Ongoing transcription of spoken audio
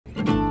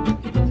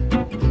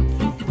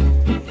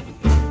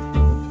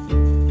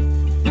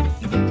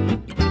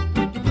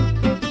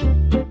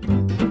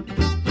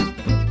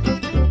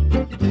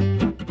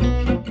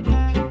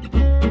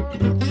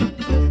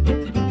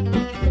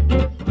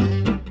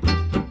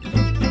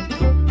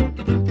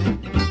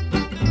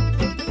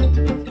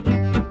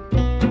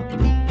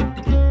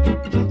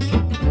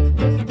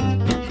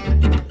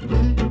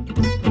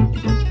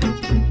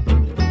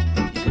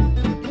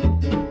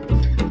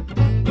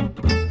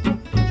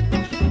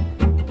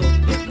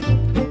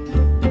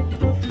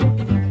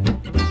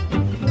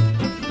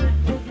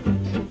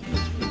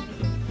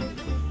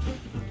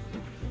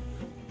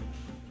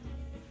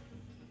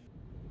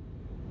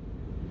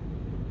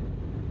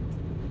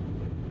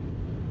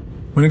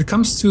When it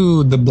comes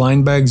to the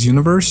blind bags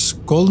universe,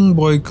 Golden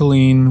Boy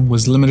Kuhleen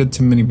was limited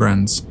to mini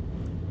brands.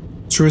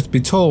 Truth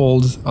be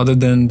told, other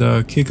than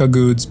the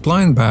Kikagoods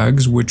blind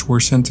bags, which were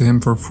sent to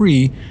him for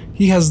free,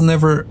 he has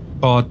never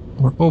bought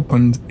or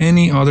opened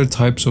any other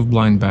types of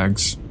blind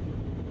bags.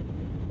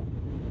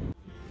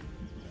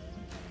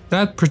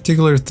 That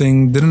particular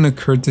thing didn't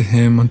occur to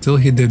him until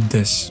he did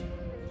this.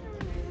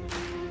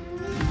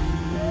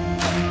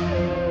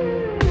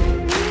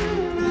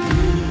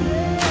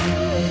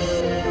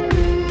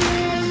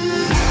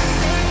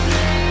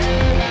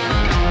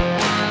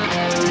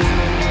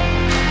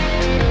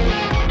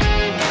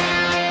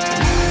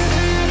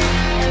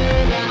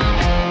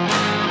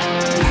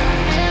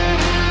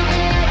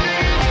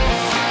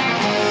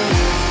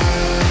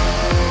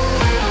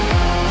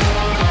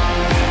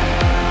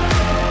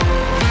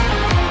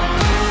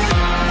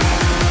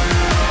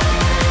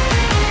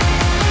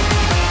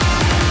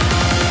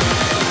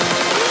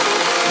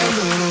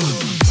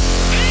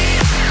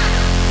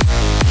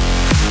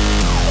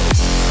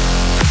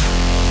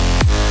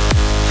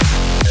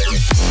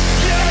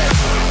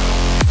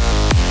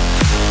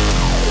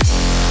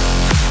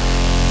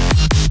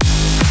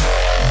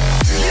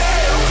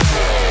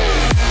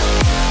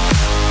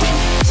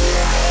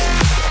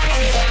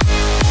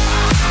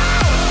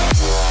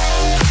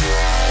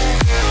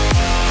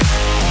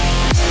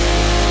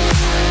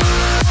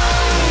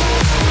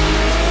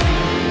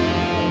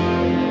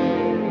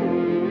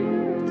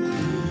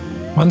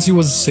 Once he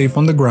was safe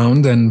on the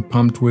ground and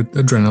pumped with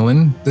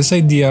adrenaline, this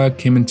idea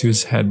came into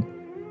his head.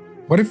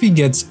 What if he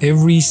gets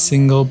every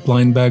single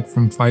blind bag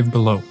from Five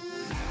Below?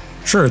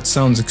 Sure, it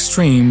sounds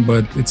extreme,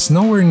 but it's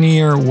nowhere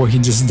near what he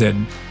just did.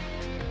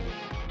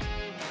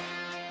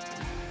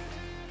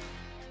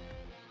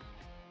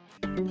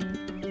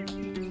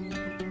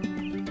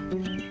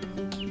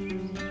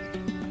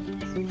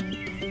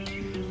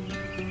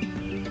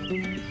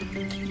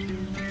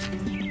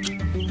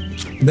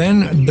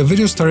 Then, the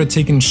video started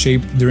taking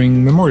shape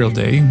during Memorial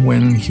Day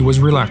when he was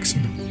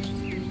relaxing.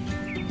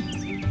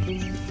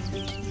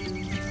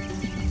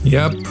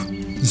 Yep,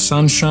 the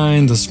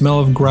sunshine, the smell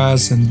of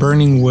grass and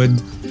burning wood,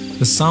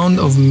 the sound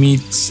of meat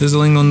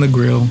sizzling on the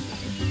grill.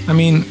 I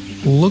mean,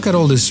 look at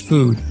all this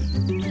food.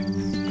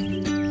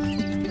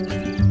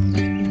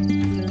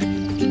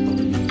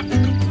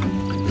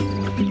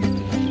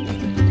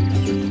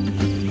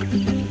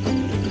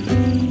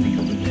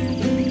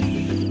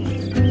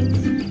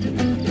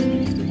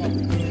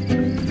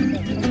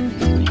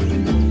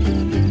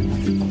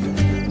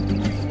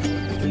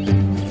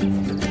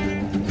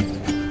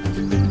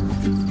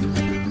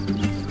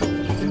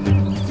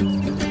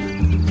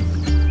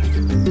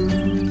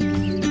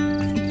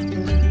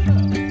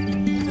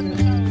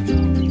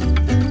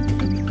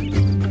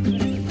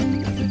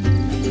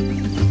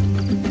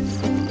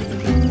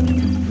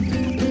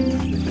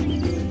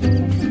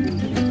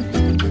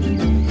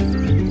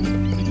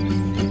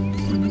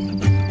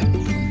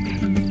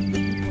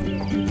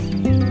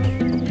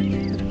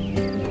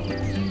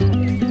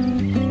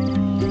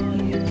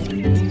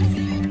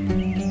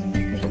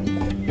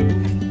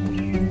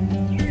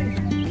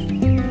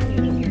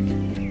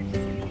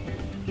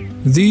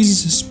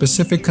 These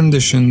specific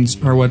conditions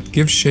are what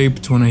give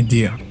shape to an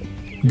idea.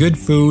 Good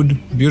food,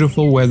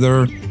 beautiful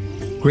weather,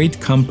 great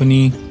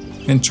company,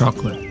 and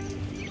chocolate.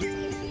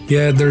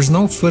 Yeah, there's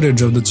no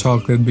footage of the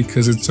chocolate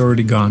because it's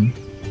already gone.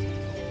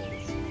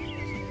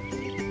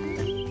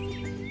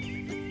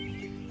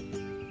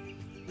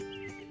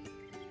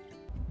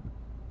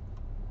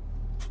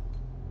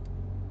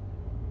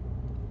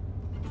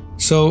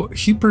 So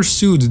he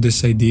pursued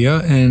this idea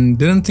and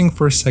didn't think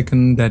for a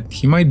second that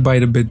he might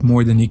bite a bit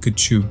more than he could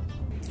chew.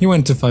 He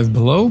went to Five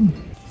Below,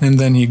 and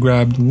then he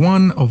grabbed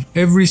one of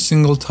every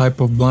single type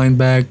of blind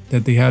bag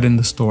that they had in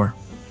the store.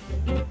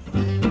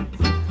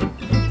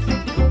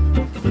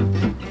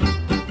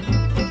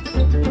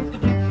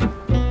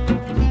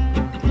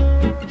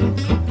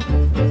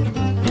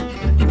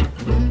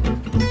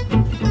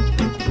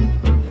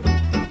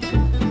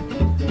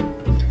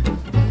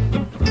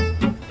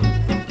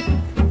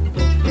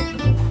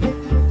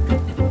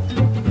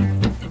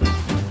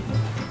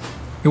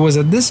 It was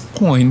at this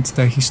point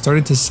that he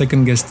started to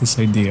second guess this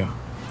idea.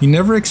 He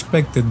never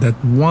expected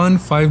that one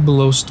Five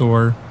Below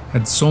store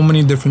had so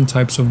many different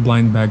types of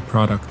blind bag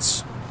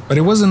products. But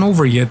it wasn't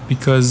over yet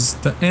because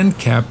the end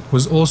cap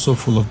was also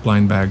full of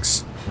blind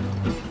bags.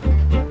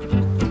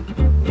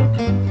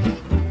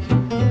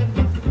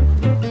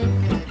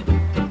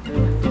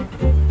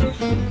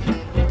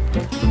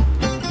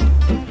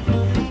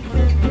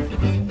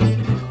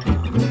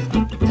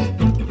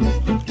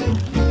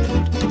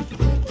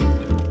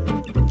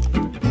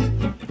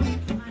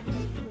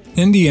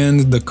 In the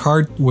end, the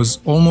cart was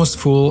almost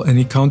full and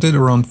he counted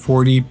around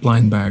 40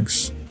 blind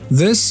bags.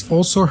 This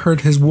also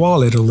hurt his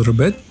wallet a little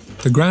bit,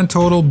 the grand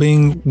total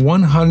being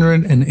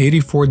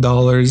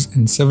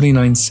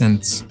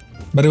 $184.79.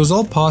 But it was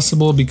all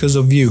possible because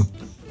of you,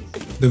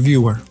 the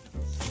viewer,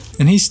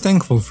 and he's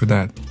thankful for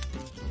that.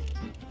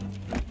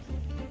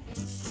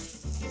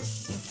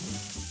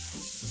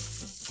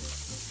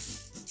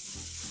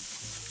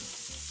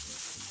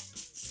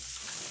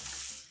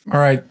 All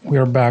right, we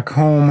are back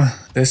home.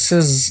 This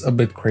is a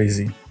bit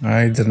crazy.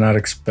 I did not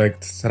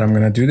expect that I'm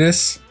gonna do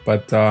this,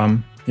 but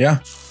yeah.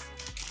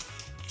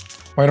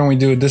 Why don't we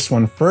do this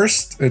one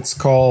first? It's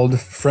called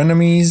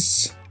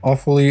Frenemies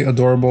Awfully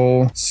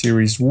Adorable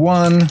Series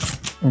 1.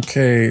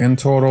 Okay, in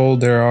total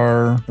there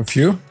are a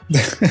few.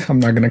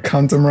 I'm not gonna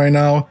count them right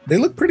now. They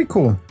look pretty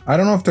cool. I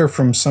don't know if they're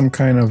from some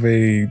kind of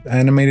a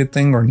animated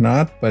thing or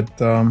not, but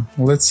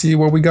let's see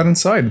what we got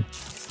inside.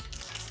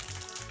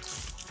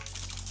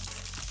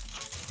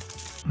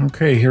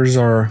 Okay, here's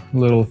our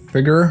little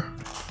figure.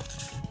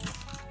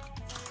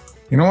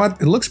 You know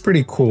what? It looks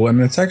pretty cool, and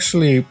it's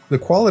actually, the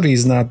quality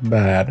is not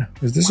bad.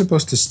 Is this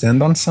supposed to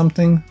stand on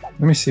something?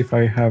 Let me see if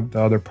I have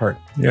the other part.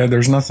 Yeah,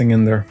 there's nothing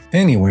in there.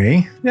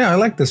 Anyway, yeah, I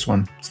like this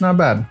one. It's not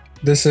bad.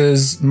 This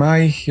is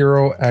My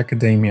Hero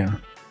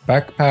Academia.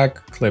 Backpack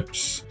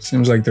clips.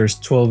 Seems like there's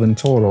 12 in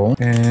total,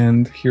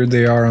 and here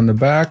they are on the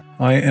back.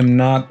 I am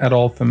not at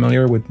all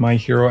familiar with My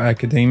Hero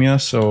Academia,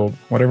 so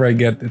whatever I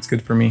get, it's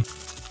good for me.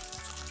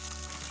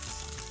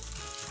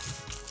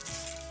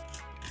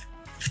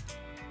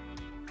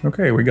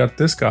 Okay, we got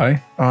this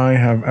guy. I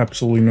have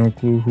absolutely no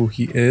clue who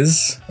he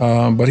is,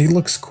 but he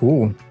looks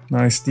cool.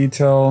 Nice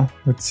detail.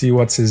 Let's see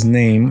what's his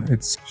name.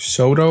 It's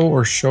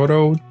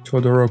Shoutout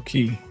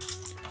Todoroki.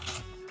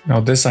 Now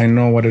this I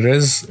know what it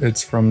is.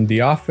 It's from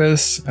The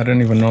Office. I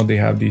didn't even know they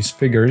have these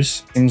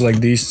figures. Seems like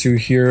these two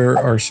here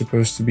are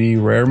supposed to be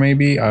rare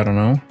maybe. I don't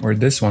know. Or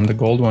this one, the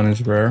gold one,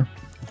 is rare.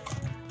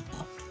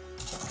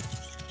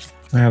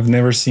 I have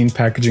never seen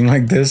packaging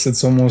like this.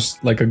 It's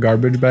almost like a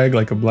garbage bag,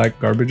 like a black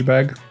garbage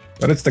bag.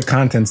 But it's the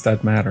contents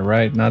that matter,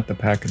 right? Not the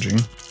packaging.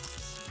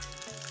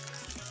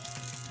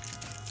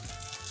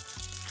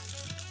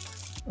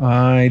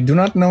 I do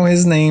not know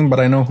his name, but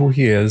I know who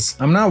he is.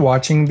 I'm not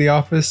watching The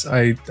Office.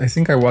 I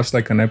think I watched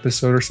like an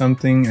episode or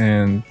something,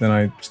 and then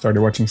I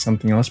started watching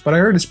something else. But I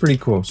heard it's pretty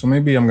cool, so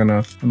maybe I'm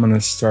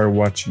gonna start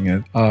watching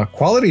it.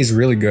 Quality is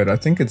really good. I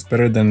think it's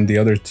better than the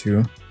other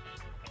two.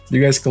 Do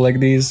you guys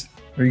collect these?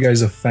 Are you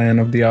guys a fan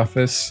of The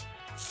Office?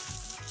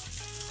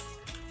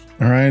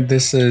 All right,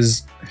 this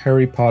is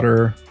Harry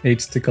Potter 8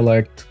 to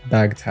collect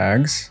bag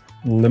tags.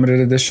 Limited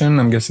edition.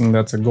 I'm guessing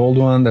that's a gold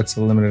one. That's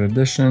a limited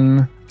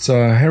edition. It's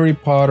a Harry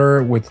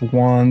Potter with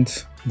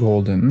wand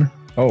golden.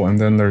 Oh, and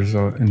then there's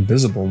an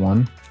invisible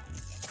one.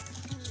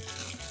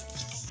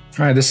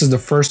 All right, this is the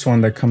first one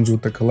that comes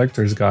with the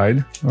collector's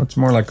guide. Oh, it's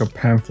more like a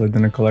pamphlet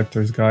than a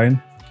collector's guide.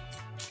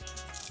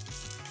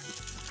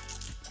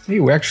 Hey,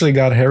 we actually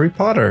got Harry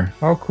Potter.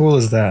 How cool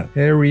is that?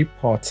 Harry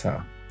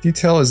Potter.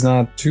 Detail is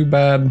not too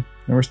bad.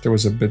 I wish there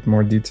was a bit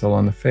more detail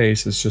on the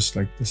face. It's just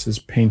like this is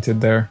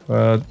painted there.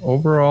 But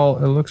overall,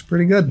 it looks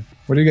pretty good.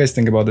 What do you guys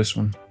think about this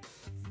one?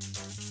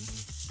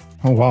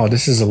 Oh wow,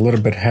 this is a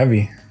little bit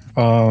heavy.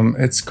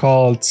 It's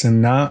called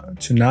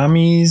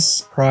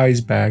Tsunami's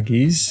Prize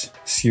Baggies,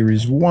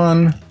 Series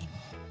 1.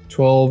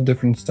 12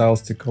 different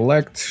styles to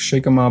collect.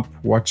 Shake them up,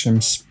 watch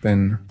them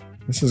spin.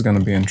 This is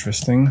gonna be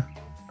interesting.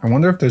 I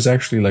wonder if there's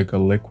actually like a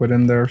liquid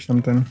in there or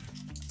something.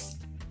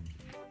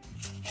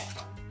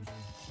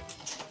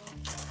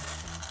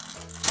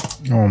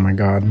 Oh my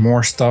god,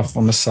 more stuff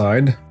on the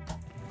side.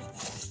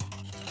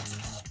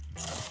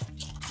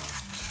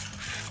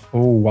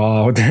 Oh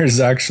wow,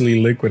 there's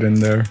actually liquid in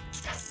there.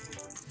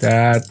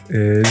 That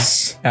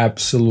is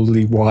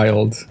absolutely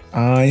wild.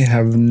 I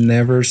have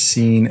never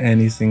seen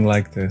anything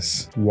like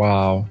this.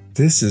 Wow,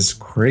 this is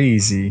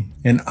crazy.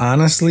 And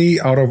honestly,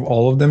 out of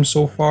all of them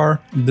so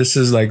far, this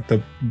is like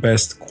the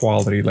best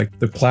quality. Like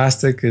the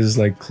plastic is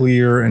like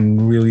clear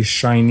and really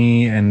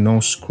shiny and no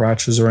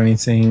scratches or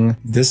anything.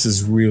 This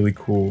is really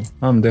cool.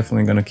 I'm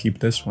definitely gonna keep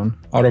this one.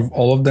 Out of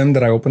all of them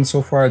that I opened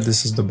so far,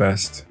 this is the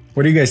best.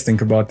 What do you guys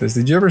think about this?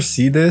 Did you ever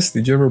see this?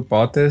 Did you ever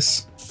bought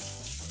this?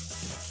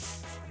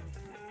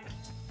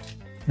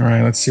 All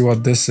right, let's see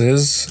what this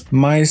is.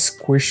 My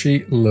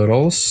Squishy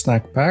Little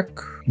Snack Pack.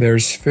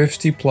 There's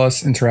 50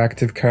 plus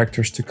interactive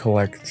characters to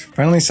collect.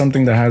 Finally,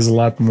 something that has a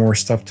lot more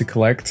stuff to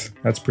collect.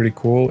 That's pretty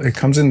cool. It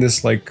comes in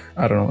this like,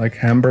 I don't know, like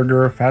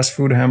hamburger, fast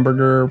food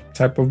hamburger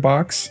type of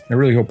box. I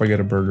really hope I get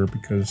a burger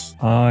because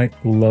I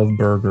love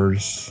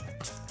burgers.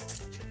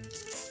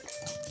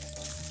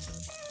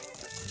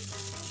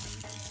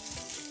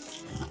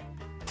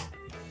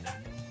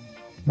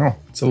 Oh,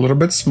 it's a little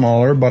bit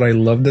smaller, but I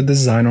love the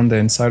design on the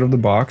inside of the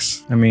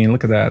box. I mean,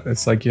 look at that.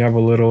 It's like you have a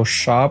little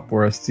shop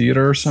or a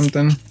theater or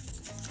something.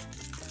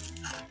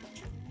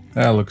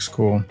 That looks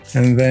cool.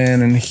 And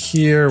then in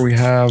here we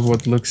have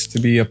what looks to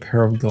be a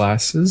pair of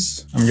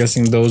glasses. I'm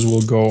guessing those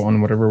will go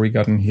on whatever we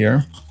got in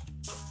here.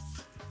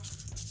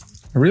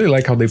 I really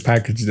like how they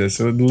package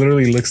this. It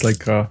literally looks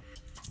like a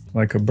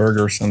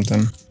burger or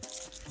something.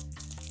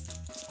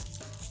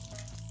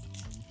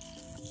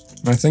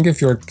 I think if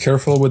you're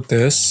careful with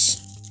this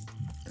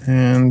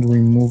and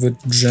remove it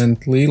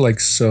gently like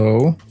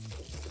so,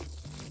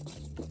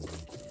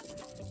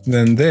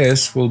 then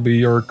this will be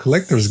your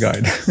collector's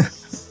guide.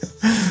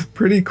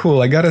 Pretty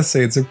cool. I gotta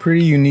say, it's a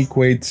pretty unique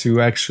way to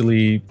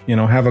actually, you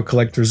know, have a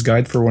collector's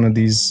guide for one of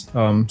these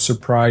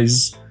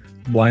surprise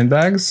blind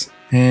bags.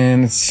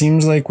 And it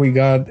seems like we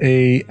got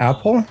a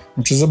apple,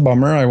 which is a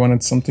bummer. I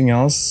wanted something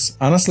else.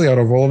 Honestly, out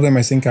of all of them,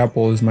 I think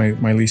apple is my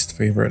least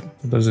favorite.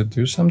 Does it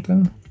do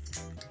something?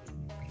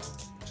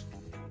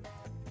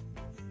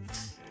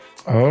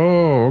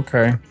 Oh,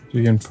 okay. So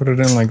you can put it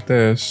in like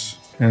this,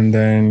 and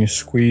then you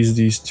squeeze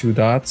these two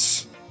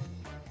dots,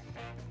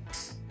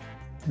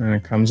 and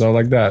it comes out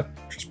like that,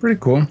 which is pretty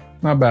cool.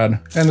 Not bad.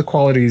 And the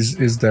quality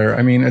is there.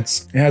 I mean,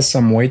 it has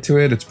some weight to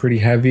it. It's pretty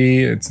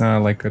heavy. It's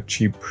not like a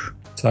cheap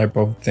type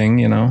of thing,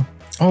 you know?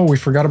 Oh, we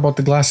forgot about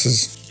the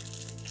glasses.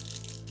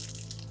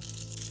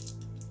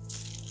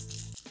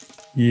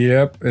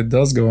 Yep, it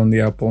does go on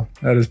the apple.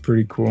 That is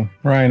pretty cool.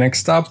 All right,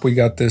 next up, we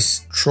got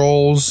this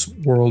Trolls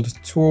World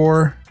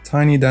Tour.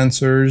 Tiny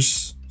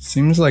dancers.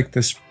 Seems like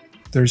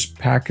there's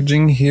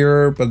packaging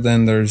here, but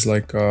then there's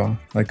like a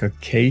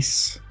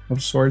case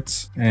of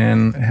sorts,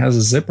 and it has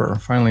a zipper.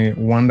 Finally,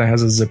 one that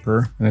has a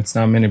zipper, and it's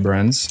not mini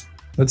brands.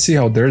 Let's see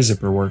how their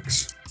zipper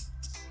works.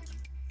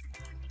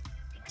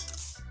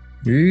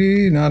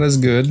 Not as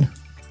good.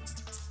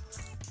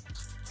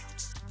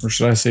 Or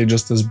should I say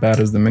just as bad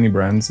as the mini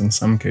brands in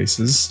some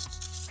cases.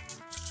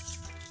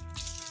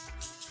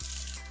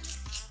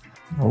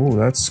 Oh,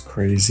 that's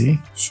crazy.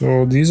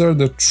 So these are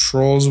the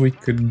trolls we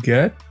could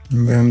get.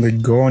 And then they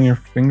go on your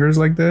fingers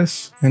like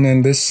this. And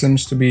then this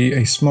seems to be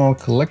a small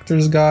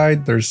collector's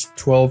guide. There's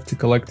 12 to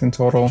collect in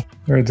total.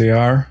 There they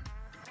are.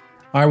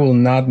 I will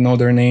not know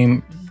their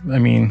name. I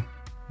mean,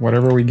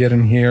 whatever we get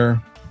in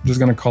here, I'm just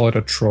gonna call it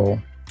a troll.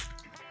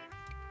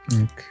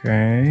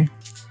 Okay.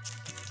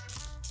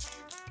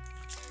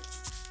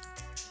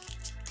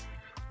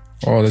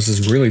 Oh, this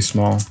is really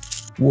small.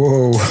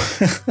 Whoa.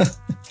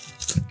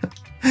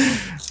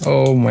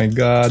 Oh my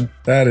god,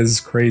 that is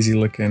crazy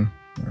looking.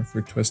 Or if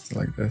we twist it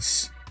like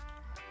this.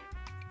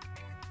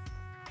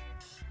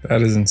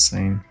 That is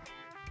insane.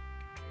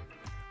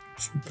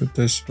 So put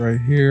this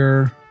right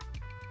here.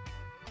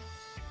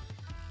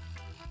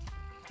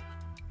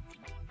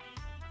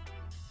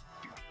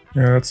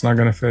 Yeah, that's not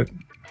gonna fit.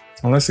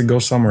 Unless it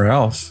goes somewhere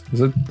else.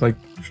 Is it like,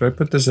 should I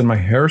put this in my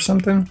hair or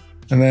something?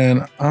 And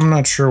then I'm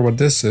not sure what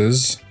this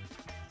is.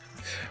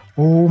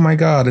 Oh my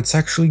god, it's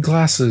actually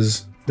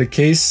glasses. The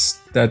case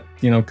that,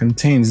 you know,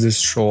 contains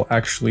this troll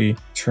actually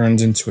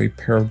turns into a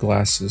pair of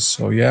glasses.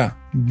 So yeah,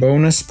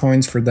 bonus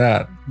points for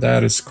that.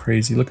 That is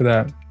crazy. Look at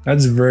that.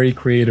 That's very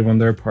creative on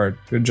their part.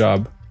 Good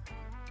job.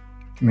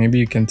 Maybe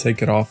you can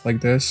take it off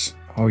like this.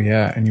 Oh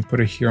yeah, and you put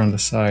it here on the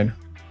side.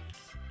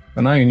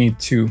 But now you need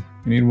two.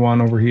 You need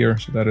one over here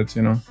so that it's,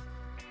 you know,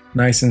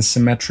 nice and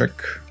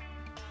symmetric.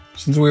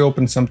 Since we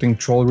opened something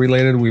troll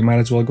related, we might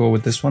as well go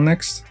with this one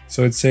next.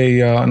 So it's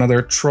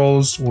another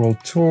Trolls World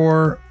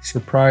Tour,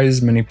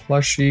 surprise mini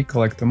plushie,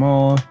 collect them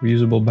all,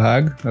 reusable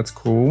bag, that's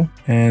cool.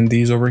 And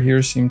these over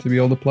here seem to be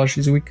all the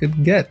plushies we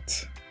could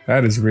get.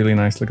 That is really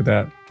nice, look at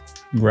that.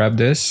 Grab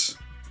this.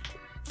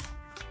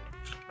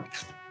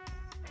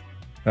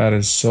 That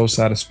is so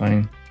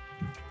satisfying.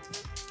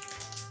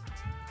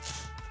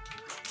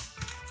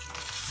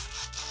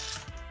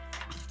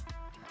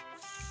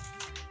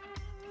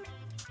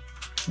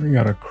 We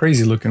got a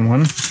crazy looking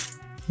one.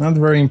 Not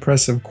very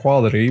impressive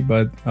quality,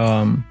 but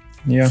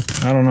yeah,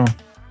 I don't know.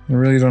 I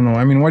really don't know.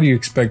 I mean, what do you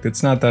expect?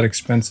 It's not that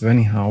expensive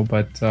anyhow,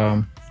 but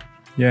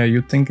yeah,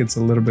 you'd think it's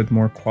a little bit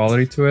more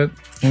quality to it.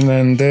 And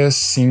then this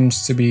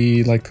seems to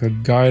be like a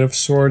guide of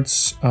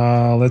sorts.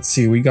 Let's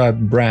see, we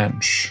got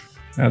Branch.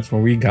 That's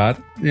what we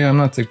got. Yeah, I'm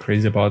not too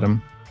crazy about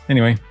them.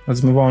 Anyway,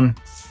 let's move on.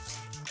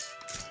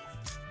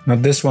 Now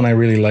this one I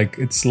really like.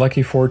 It's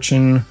Lucky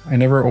Fortune. I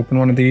never opened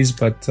one of these,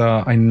 but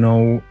I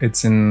know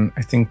it's in,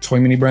 I think, Toy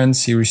Mini Brand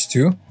Series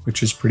 2,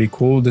 which is pretty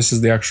cool. This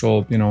is the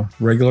actual, you know,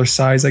 regular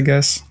size, I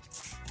guess.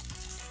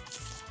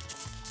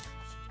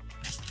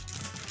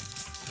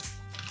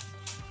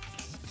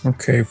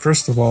 Okay,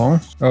 first of all,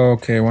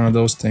 okay, one of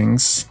those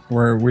things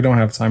where we don't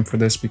have time for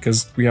this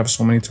because we have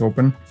so many to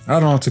open. I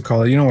don't know what to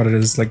call it. You know what it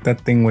is, like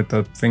that thing with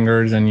the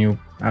fingers and you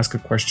ask a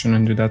question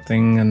and do that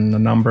thing and the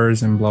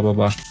numbers and blah, blah,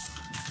 blah.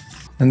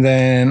 And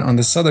then on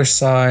this other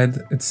side,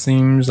 it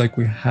seems like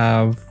we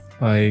have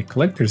a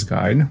collector's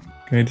guide.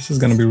 Okay, this is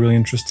gonna be really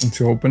interesting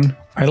to open.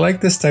 I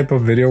like this type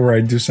of video where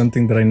I do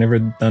something that I never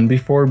done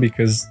before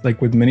because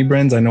like with mini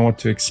brands, I know what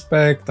to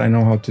expect. I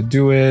know how to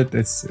do it.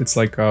 It's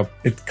like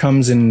it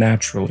comes in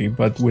naturally.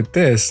 But with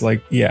this,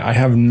 like, yeah, I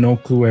have no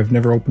clue. I've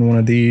never opened one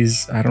of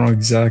these. I don't know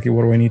exactly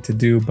what do I need to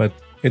do, but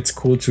it's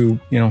cool to,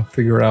 you know,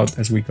 figure it out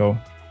as we go.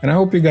 And I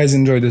hope you guys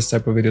enjoy this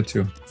type of video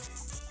too.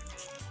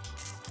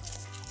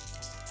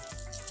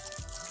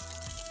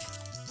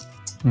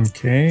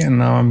 Okay, and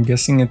now I'm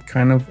guessing it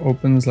kind of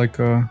opens like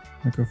a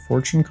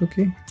fortune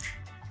cookie.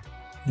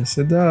 Yes,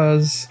 it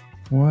does.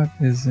 What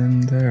is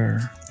in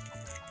there?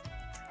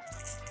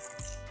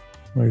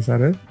 Wait, is that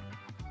it?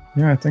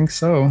 Yeah, I think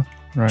so. All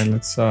right,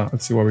 let's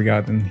see what we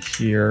got in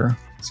here.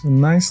 It's a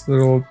nice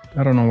little,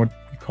 I don't know what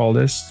you call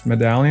this,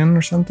 medallion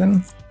or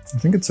something. I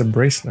think it's a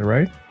bracelet,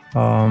 right?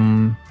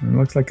 It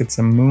looks like it's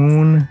a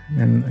moon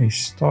and a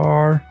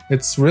star.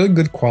 It's really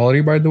good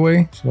quality, by the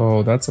way,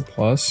 so that's a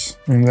plus.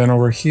 And then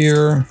over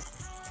here,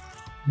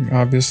 We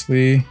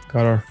obviously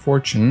got our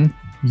fortune.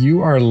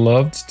 You are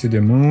loved to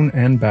the moon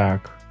and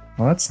back.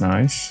 Well, that's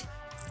nice.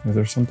 Is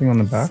there something on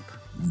the back?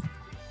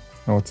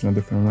 Oh, it's in a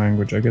different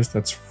language. I guess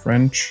that's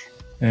French.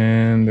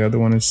 And the other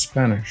one is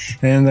Spanish.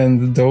 And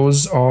then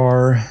those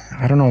are,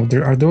 I don't know,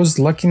 are those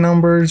lucky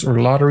numbers or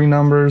lottery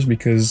numbers?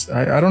 Because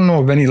I don't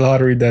know of any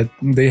lottery that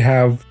they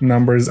have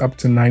numbers up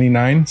to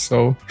 99.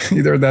 So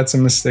either that's a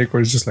mistake or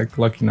it's just like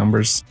lucky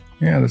numbers.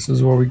 Yeah, this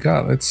is what we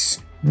got.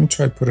 Let me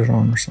try to put it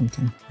on or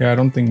something. Yeah, I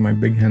don't think my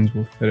big hands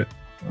will fit it.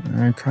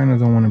 I kind of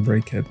don't want to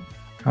break it.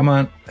 Come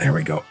on. There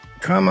we go.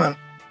 Come on.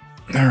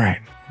 All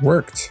right.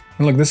 Worked.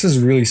 And look, this is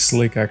really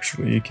slick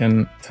actually. You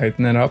can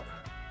tighten it up.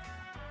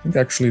 I think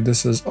actually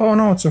this is, oh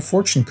no, it's a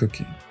fortune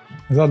cookie.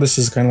 I thought this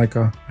is kind of like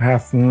a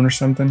half moon or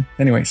something.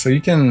 Anyway, so you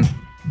can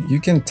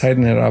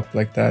tighten it up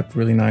like that,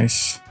 really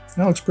nice.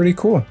 That looks pretty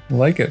cool, I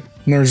like it.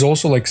 And there's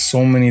also like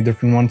so many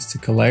different ones to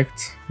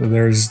collect. So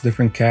there's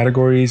different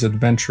categories: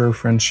 adventure,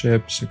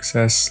 friendship,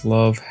 success,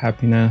 love,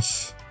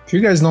 happiness. If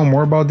you guys know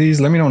more about these,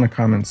 let me know in the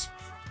comments.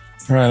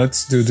 All right,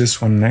 let's do this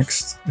one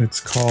next. It's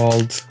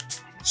called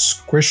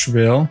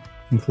Squishville.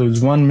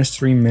 Includes one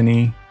mystery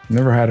mini.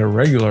 Never had a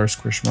regular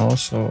Squishmallow,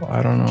 so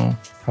I don't know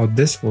how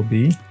this will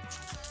be.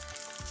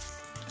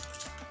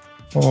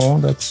 Oh,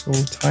 that's so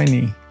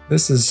tiny.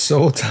 This is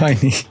so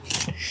tiny.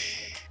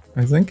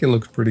 I think it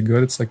looks pretty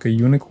good. It's like a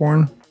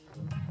unicorn.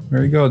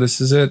 There you go. This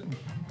is it.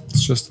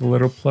 It's just a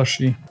little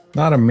plushie.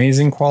 Not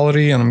amazing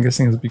quality, and I'm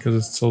guessing it's because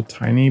it's so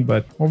tiny,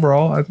 but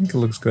overall, I think it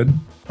looks good.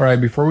 All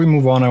right, before we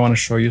move on, I want to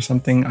show you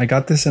something. I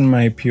got this in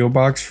my PO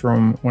box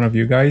from one of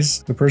you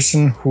guys. The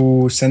person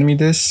who sent me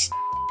this,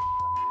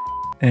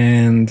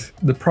 and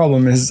the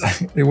problem is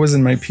it was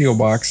in my PO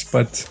box,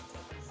 but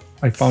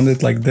I found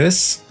it like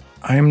this.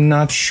 I'm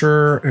not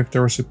sure if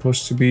there was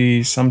supposed to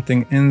be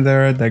something in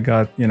there that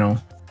got, you know,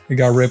 it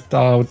got ripped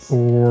out,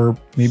 or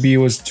maybe it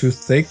was too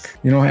thick.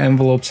 You know,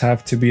 envelopes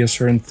have to be a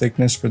certain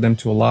thickness for them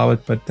to allow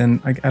it, but then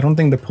I don't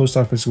think the post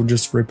office would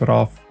just rip it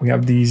off. We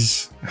have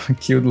these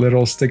cute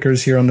little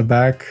stickers here on the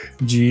back,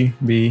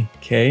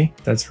 GBK.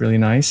 That's really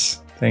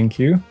nice. Thank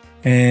you.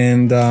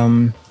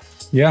 And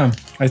yeah,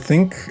 I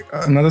think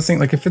another thing,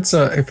 like if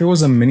it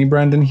was a mini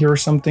brand in here or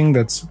something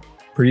that's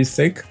pretty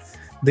thick,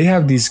 they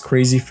have these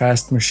crazy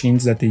fast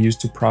machines that they use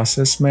to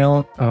process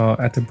mail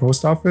at the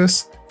post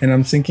office. And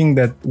I'm thinking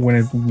that when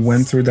it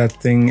went through that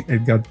thing,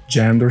 it got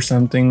jammed or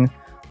something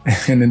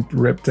and it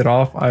ripped it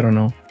off. I don't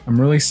know. I'm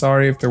really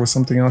sorry if there was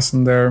something else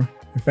in there.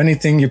 If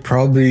anything, you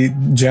probably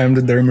jammed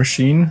their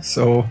machine.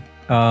 So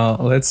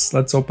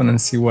let's open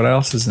and see what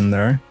else is in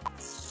there.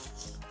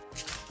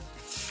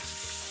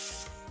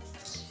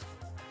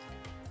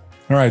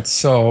 All right,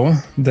 so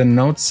the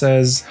note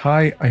says,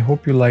 "Hi, I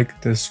hope you like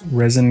this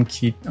resin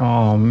key."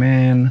 Oh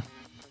man,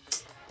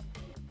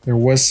 there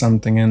was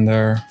something in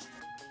there.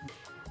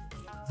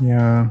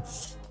 Yeah,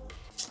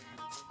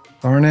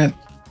 darn it.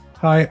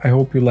 "Hi, I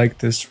hope you like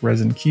this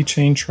resin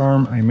keychain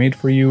charm I made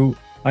for you.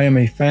 I am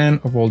a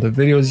fan of all the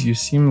videos. You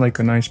seem like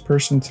a nice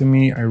person to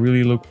me. I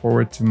really look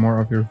forward to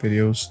more of your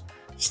videos.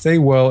 Stay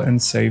well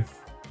and safe."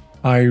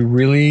 I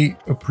really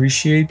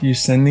appreciate you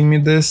sending me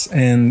this,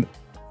 and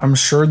I'm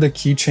sure the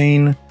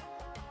keychain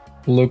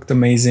looked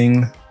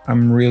amazing.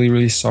 I'm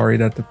really sorry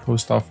that the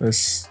post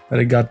office, that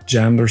it got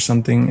jammed or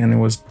something and it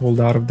was pulled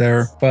out of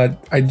there.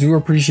 But I do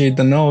appreciate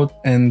the note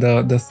and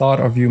the thought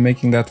of you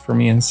making that for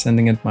me and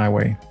sending it my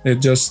way. It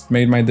just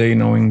made my day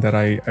knowing that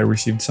I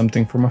received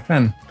something from a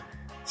fan.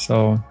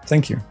 So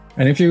thank you.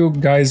 And if you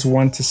guys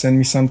want to send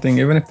me something,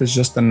 even if it's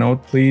just a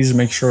note, please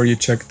make sure you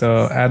check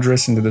the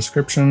address in the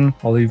description.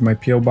 I'll leave my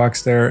PO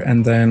box there,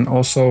 and then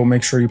also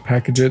make sure you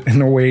package it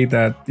in a way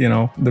that, you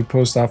know, the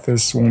post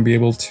office won't be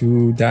able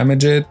to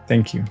damage it.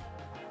 Thank you.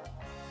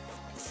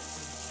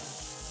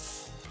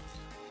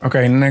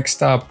 Okay,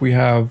 next up we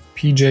have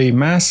PJ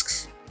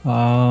Masks,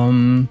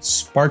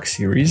 Spark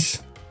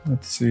series.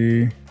 Let's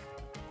see.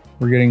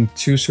 We're getting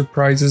 2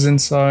 surprises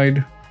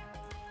inside.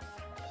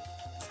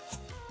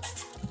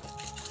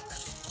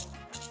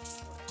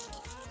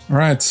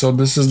 Alright, so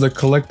this is the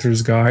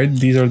collector's guide.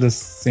 These are the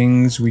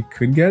things we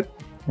could get,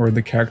 or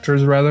the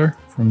characters rather,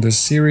 from this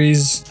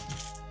series.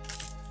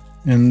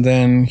 And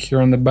then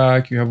here on the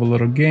back you have a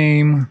little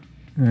game,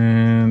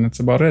 and that's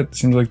about it.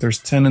 Seems like there's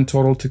 10 in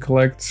total to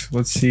collect.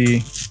 Let's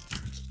see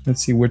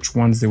which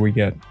ones did we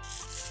get.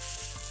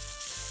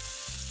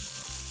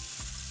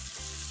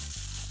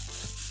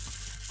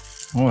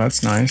 Oh,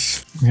 that's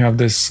nice. We have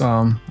this,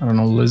 I don't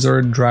know,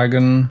 lizard,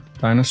 dragon,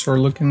 dinosaur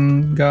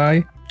looking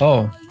guy.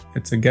 Oh,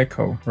 it's a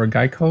gecko or a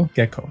Geico?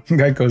 Gecko.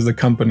 Geico is the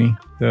company,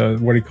 the,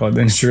 what do you call it, the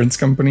insurance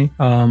company.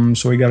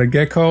 So we got a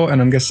gecko, and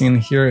I'm guessing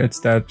in here it's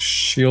that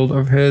shield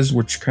of his,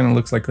 which kind of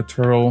looks like a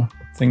turtle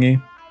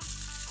thingy.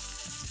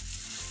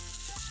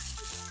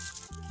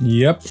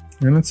 Yep,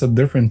 and it's a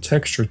different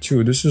texture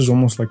too. This is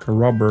almost like a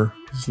rubber.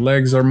 His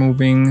legs are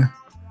moving,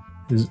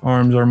 his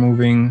arms are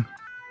moving.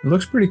 It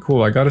looks pretty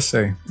cool, I gotta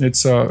say.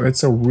 It's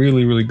a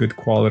really good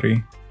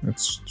quality.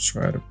 Let's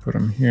try to put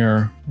him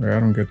here. Wait, I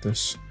don't get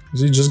this. Is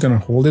he just gonna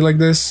hold it like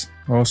this?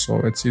 Also,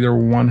 it's either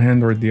one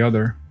hand or the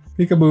other.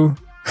 Peekaboo.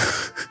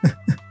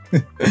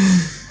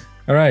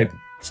 All right,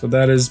 so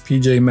that is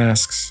PJ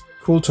Masks.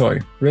 Cool toy,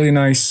 really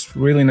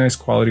nice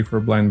quality for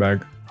a blind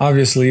bag.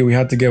 Obviously, we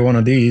had to get one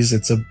of these.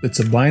 It's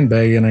a blind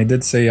bag, and I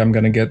did say I'm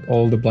gonna get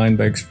all the blind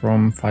bags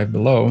from Five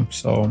Below.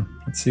 So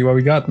let's see what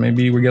we got.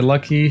 Maybe we get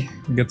lucky,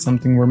 we get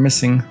something we're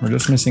missing. We're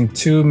just missing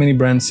 2 mini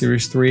brand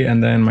series 3,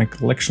 and then my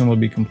collection will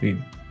be complete.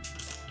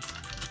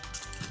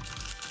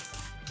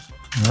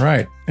 All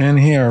right, and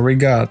here we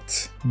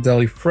got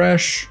Deli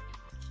Fresh,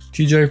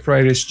 TJ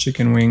Fridays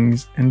Chicken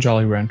Wings, and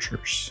Jolly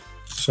Ranchers.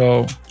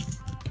 So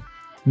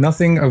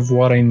nothing of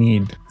what I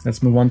need.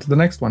 Let's move on to the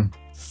next one.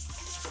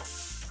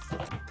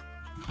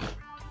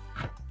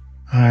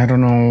 I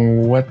don't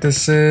know what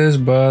this is,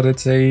 but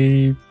it's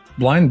a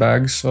blind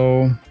bag.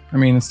 So, I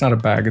mean, it's not a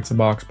bag, it's a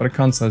box, but it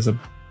counts as a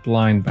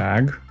blind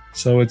bag.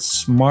 So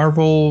it's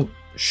Marvel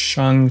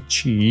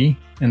Shang-Chi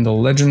and the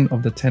Legend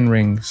of the Ten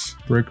Rings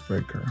Brick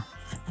Breaker.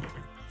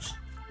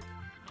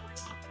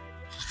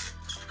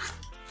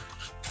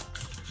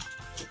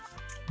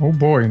 Oh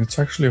boy, it's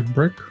actually a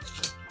brick.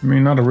 I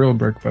mean, not a real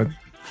brick, but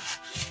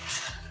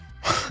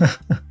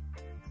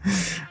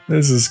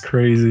this is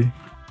crazy.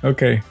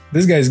 Okay,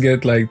 these guys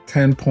get like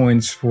 10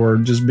 points for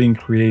just being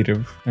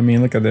creative. I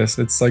mean, look at this.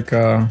 It's like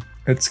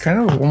it's kind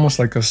of almost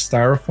like a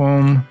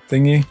styrofoam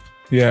thingy.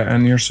 Yeah,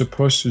 and you're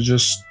supposed to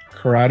just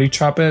karate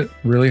chop it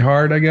really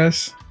hard, I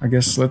guess.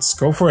 Let's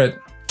go for it.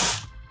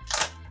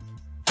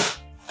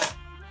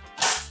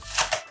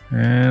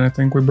 And I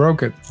think we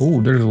broke it.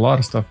 Ooh, there's a lot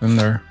of stuff in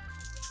there.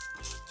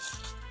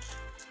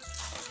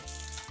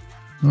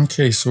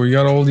 Okay, so we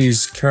got all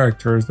these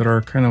characters that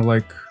are kind of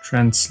like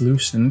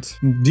translucent,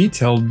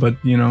 detailed, but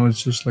you know,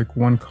 it's just like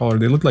one color.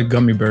 They look like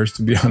gummy bears,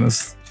 to be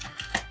honest.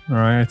 All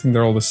right, I think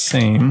they're all the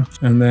same.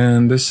 And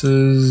then this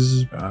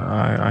is,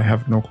 I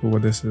have no clue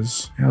what this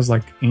is. It has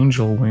like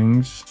angel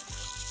wings.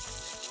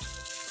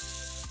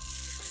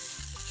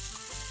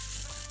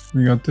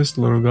 We got this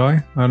little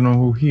guy. I don't know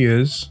who he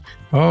is.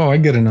 Oh, I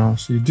get it now.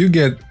 So you do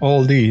get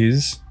all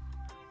these.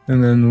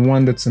 And then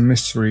one that's a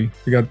mystery.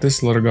 We got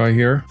this little guy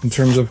here. In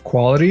terms of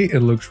quality, it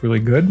looks really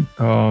good.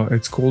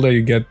 It's cool that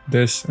you get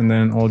this and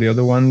then all the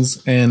other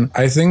ones. And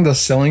I think the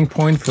selling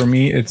point for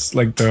me, it's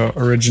like the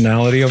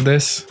originality of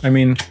this. I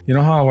mean, you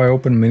know how I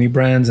open mini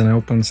brands and I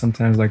open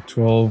sometimes like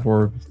 12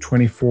 or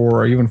 24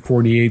 or even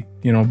 48,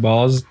 you know,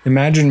 balls.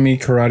 Imagine me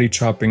karate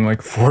chopping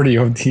like 40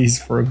 of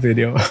these for a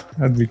video.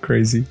 That'd be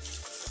crazy.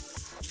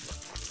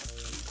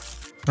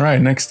 All right,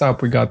 next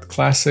up we got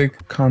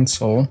classic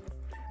console.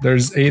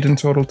 There's 8 in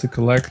total to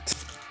collect.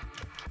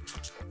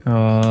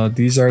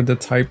 These are the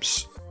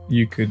types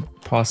you could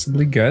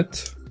possibly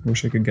get.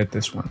 Wish I could get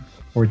this one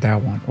or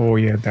that one. Oh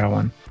yeah, that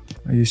one.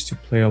 I used to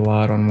play a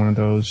lot on one of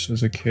those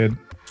as a kid.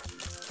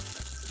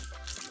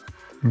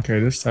 Okay,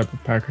 this type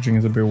of packaging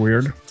is a bit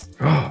weird.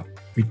 Oh,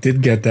 we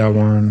did get that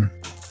one.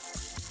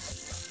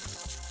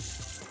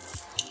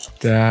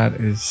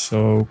 That is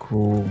so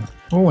cool.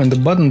 Oh, and the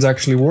buttons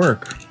actually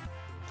work.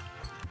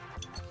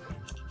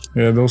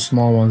 Yeah, those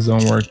small ones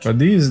don't work, but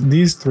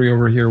these 3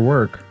 over here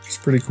work. It's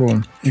pretty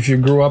cool. If you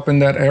grew up in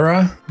that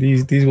era,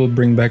 these will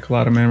bring back a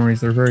lot of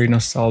memories. They're very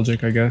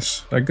nostalgic, I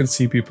guess. I could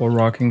see people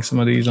rocking some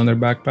of these on their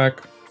backpack.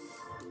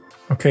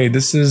 Okay,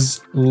 this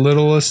is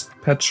Littlest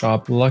Pet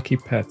Shop, Lucky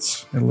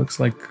Pets. It looks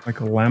like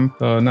a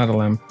lamp. Not a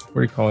lamp. What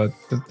do you call it?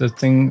 The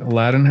thing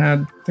Aladdin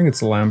had? I think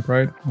it's a lamp,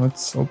 right?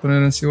 Let's open it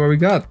and see what we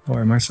got. Oh,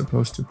 am I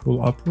supposed to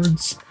pull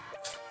upwards?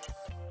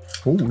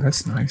 Oh,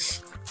 that's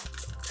nice.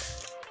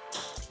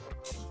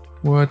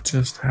 What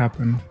just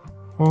happened?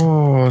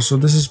 Oh, so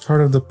this is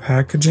part of the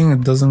packaging.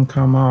 It doesn't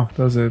come off,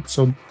 does it?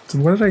 So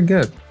what did I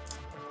get?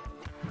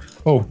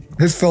 Oh,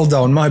 it fell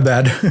down. My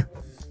bad.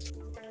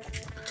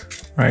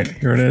 Right,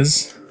 here it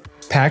is.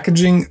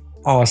 Packaging,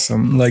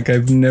 awesome. Like,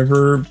 I've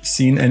never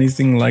seen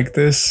anything like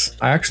this.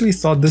 I actually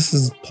thought this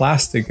is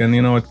plastic and,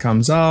 you know, it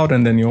comes out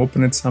and then you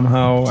open it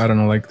somehow. I don't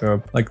know, like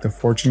the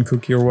fortune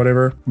cookie or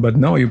whatever. But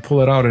no, you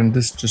pull it out and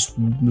this just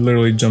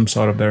literally jumps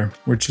out of there,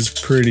 which is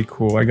pretty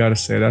cool. I gotta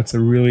say, that's a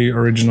really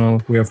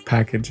original way of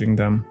packaging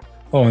them.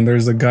 Oh, and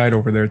there's a guide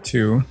over there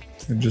too.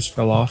 It just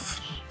fell off.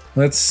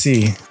 Let's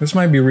see. This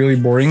might be really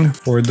boring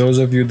for those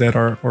of you that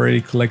are already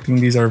collecting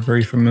these, are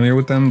very familiar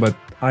with them, but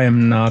I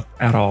am not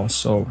at all,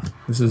 so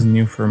this is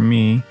new for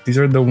me. These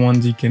are the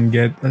ones you can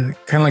get, kind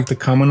of like the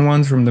common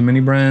ones from the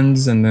mini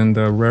brands, and then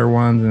the rare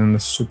ones, and then the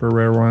super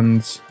rare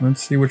ones.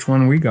 Let's see which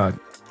one we got.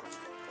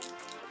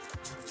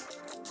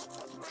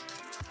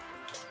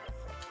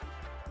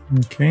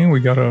 Okay,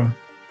 we got a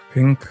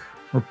pink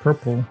or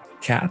purple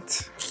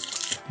cat.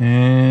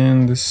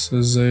 And this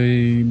is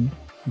a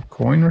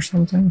coin or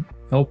something?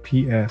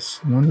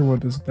 LPS. I wonder what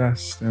does that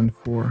stand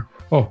for?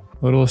 Oh,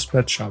 Littlest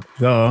Pet Shop.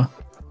 Duh.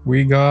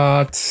 We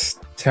got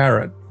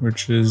Tarot,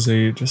 which is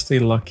just a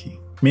lucky,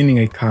 meaning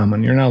a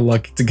common. You're not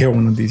lucky to get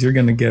one of these. You're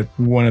gonna get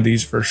one of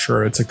these for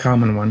sure. It's a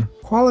common one.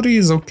 Quality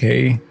is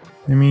okay.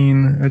 I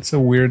mean, it's a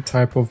weird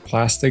type of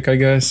plastic, I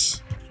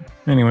guess.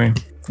 Anyway,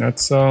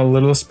 that's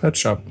Littlest Pet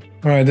Shop.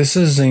 All right, this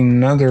is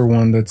another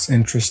one that's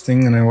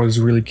interesting and I was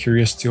really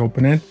curious to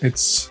open it.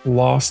 It's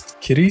Lost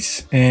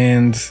Kitties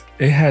and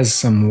it has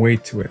some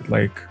weight to it.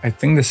 Like, I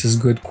think this is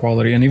good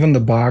quality, and even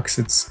the box,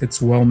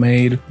 it's well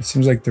made. It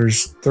seems like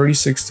there's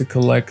 36 to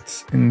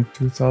collect in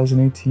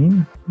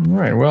 2018. All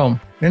right, well,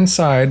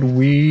 inside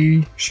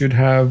we should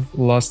have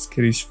Lost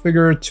Kitty's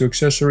figure, 2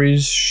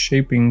 accessories,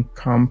 shaping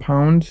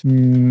compound,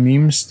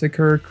 meme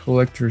sticker,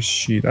 collector's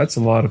sheet. That's a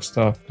lot of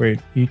stuff. Wait,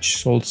 each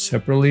sold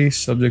separately,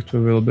 subject to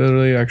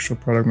availability, actual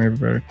product may be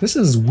better. This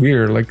is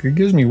weird, like it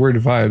gives me weird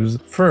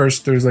vibes.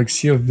 First, there's like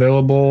see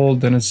available,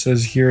 then it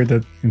says here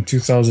that in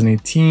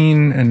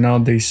 2018, and now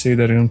they say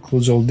that it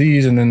includes all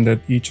these, and then that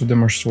each of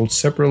them are sold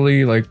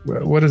separately. Like,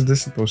 what is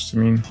this supposed to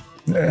mean?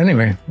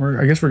 Anyway,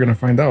 I guess we're gonna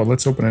find out.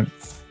 Let's open it.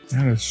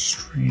 That is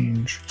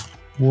strange.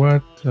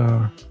 What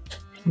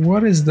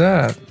is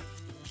that?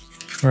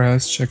 All right,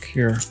 let's check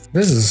here.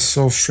 This is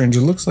so strange.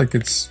 It looks like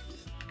it's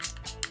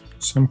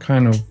some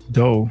kind of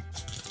dough.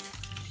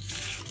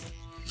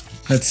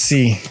 Let's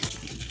see.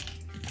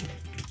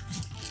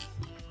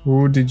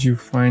 Who did you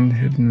find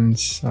hidden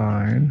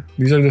inside?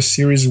 These are the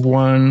Series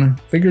 1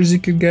 figures you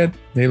could get.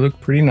 They look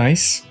pretty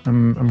nice.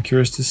 I'm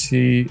curious to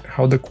see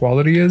how the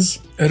quality is.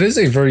 It is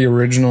a very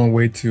original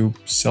way to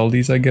sell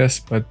these, I guess,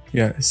 but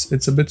yeah,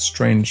 it's a bit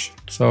strange.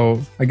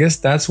 So I guess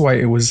that's why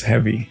it was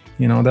heavy.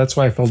 You know, that's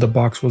why I felt the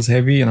box was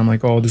heavy, and I'm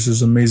like, oh, this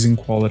is amazing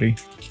quality.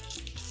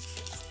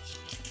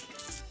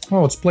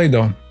 Oh, it's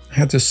Play-Doh. I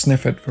had to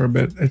sniff it for a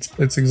bit.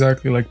 It's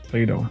exactly like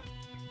Play-Doh.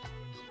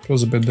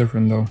 Feels a bit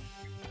different though.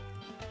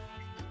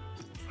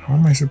 How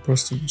am I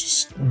supposed to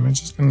am I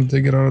just gonna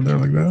dig it out of there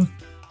like that?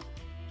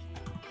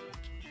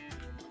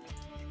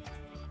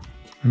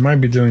 I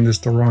might be doing this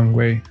the wrong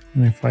way.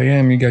 And if I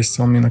am, you guys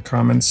tell me in the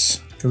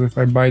comments. Because if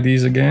I buy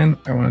these again,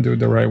 I want to do it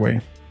the right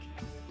way.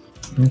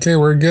 Okay,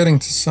 we're getting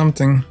to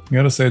something. I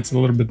gotta say it's a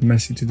little bit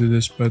messy to do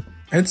this, but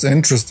it's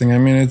interesting. I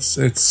mean,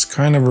 it's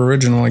kind of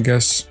original, I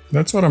guess.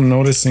 That's what I'm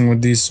noticing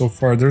with these so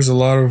far. There's a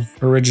lot of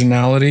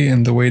originality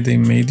in the way they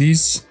made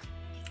these.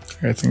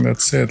 Okay, I think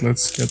that's it.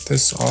 Let's get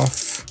this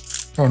off.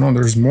 Oh no,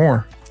 there's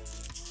more.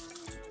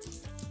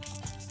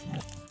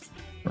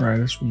 Alright,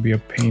 this would be a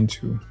pain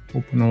to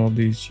open all of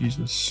these,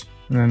 Jesus.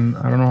 And then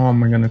I don't know how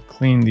am I gonna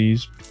clean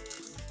these.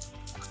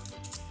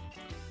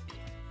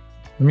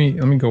 Let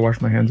me go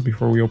wash my hands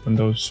before we open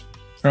those.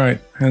 Alright,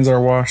 hands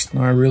are washed.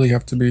 Now I really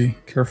have to be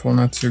careful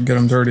not to get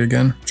them dirty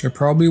again, which I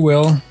probably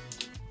will.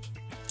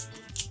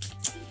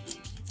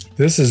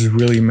 This is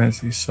really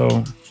messy,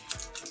 so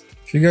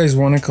if you guys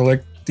want to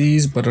collect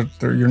these but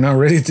you're not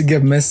ready to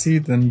get messy,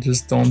 then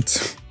just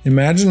don't.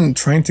 Imagine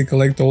trying to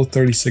collect all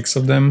 36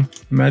 of them.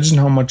 Imagine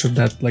how much of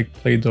that like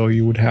Play-Doh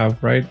you would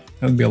have, right?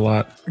 That'd be a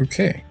lot.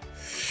 Okay,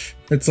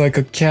 it's like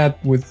a cat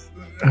with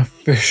a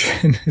fish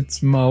in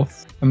its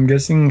mouth. I'm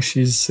guessing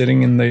she's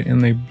sitting in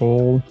the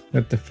bowl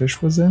that the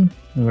fish was in.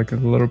 There's like a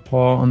little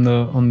paw on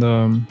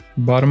the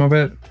bottom of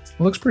it.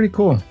 It looks pretty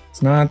cool.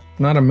 It's not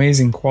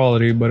amazing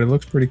quality, but it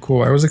looks pretty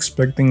cool. I was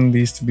expecting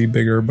these to be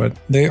bigger, but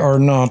they are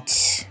not.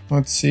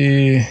 Let's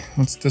see,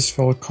 what's this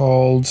fella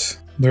called?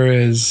 There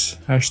is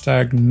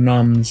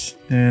 #Nums,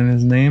 and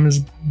his name is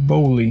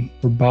Bowley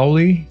or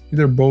Bowley,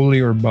 either Bowley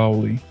or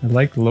Bowley. I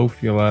like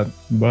Lofi a lot,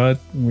 but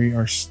we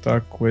are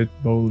stuck with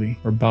Bowley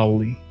or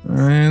Bowley.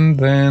 And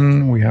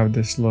then we have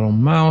this little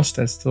mouse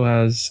that still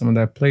has some of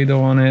that Play-Doh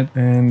on it,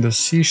 and the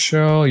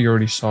seashell. You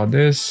already saw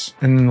this.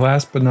 And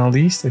last but not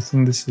least, I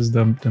think this is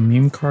the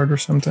meme card or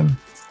something,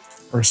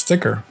 or a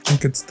sticker. I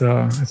think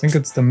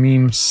it's the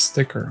meme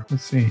sticker.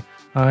 Let's see.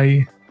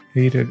 I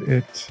hated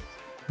it.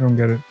 I don't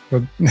get it,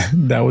 but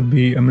that would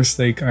be a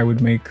mistake I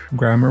would make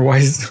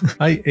grammar-wise.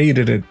 I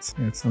hated it.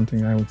 It's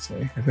something I would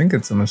say. I think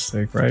it's a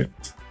mistake, right?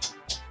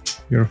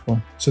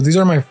 Beautiful. So these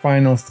are my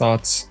final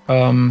thoughts.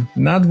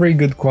 Not very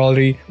good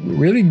quality.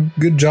 Really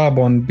good job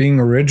on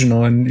being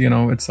original, and you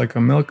know, it's like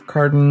a milk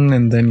carton,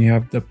 and then you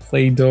have the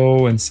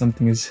Play-Doh, and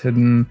something is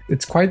hidden.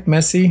 It's quite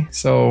messy,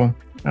 so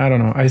I don't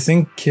know. I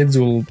think kids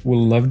will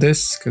love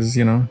this because,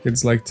 you know,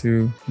 kids like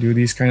to do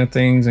these kind of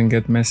things and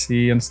get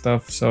messy and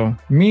stuff. So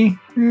me,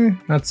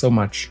 not so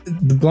much.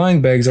 The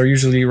blind bags are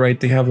usually, right,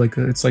 they have like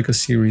it's like a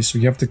series, so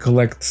you have to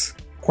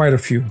collect quite a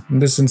few. In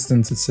this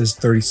instance, it says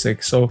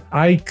 36. So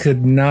I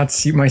could not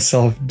see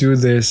myself do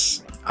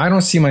this. I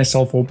don't see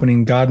myself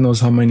opening God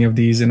knows how many of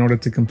these in order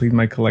to complete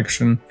my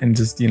collection and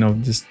just, you know,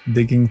 just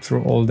digging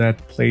through all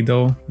that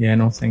Play-Doh. Yeah,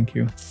 no, thank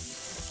you.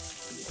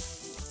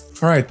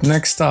 All right,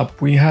 next up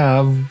we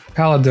have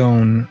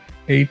Paladone,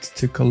 8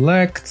 to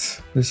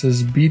collect. This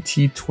is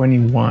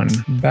BT21,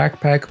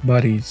 Backpack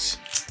Buddies.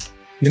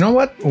 You know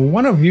what?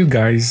 One of you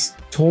guys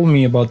told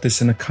me about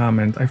this in a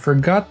comment. I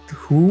forgot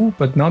who,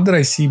 but now that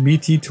I see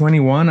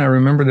BT21, I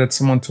remember that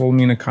someone told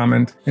me in a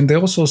comment. And they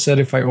also said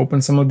if I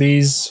open some of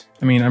these,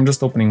 I mean, I'm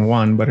just opening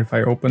one, but if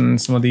I open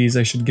some of these,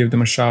 I should give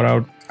them a shout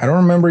out. I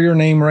don't remember your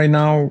name right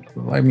now.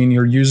 I mean,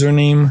 your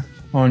username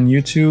on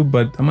YouTube,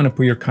 but I'm gonna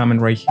put your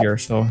comment right here.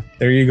 So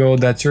there you go,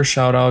 that's your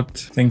shout out.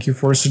 Thank you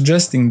for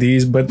suggesting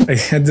these, but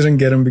I didn't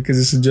get them because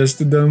you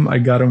suggested them. I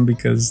got them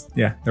because,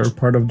 yeah, they were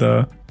part of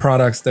the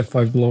products that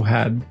Five Below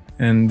had,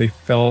 and they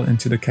fell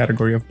into the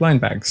category of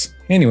blind bags.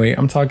 Anyway,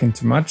 I'm talking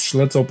too much.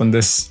 Let's open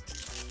this.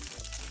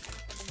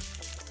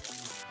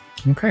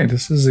 Okay,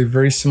 this is a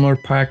very similar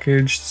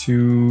package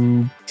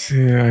to,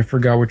 I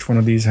forgot which one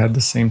of these had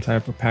the same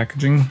type of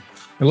packaging.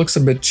 It looks a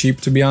bit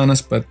cheap, to be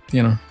honest, but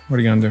you know, what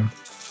are you gonna do?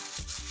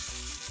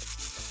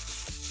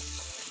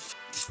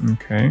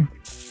 Okay.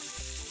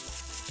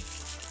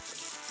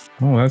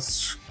 Oh,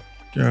 that's,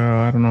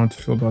 I don't know what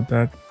to feel about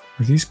that.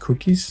 Are these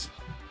cookies?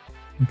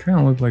 They kind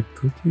of look like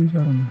cookies, I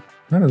don't know.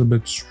 That is a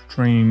bit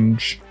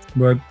strange,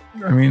 but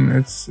I mean,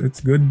 it's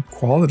good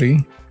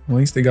quality. At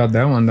least they got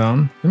that one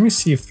down. Let me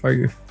see if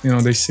you know,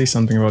 they say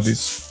something about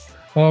these.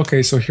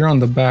 Okay, so here on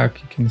the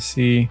back, you can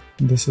see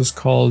this is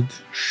called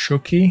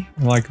Shooky.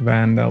 I like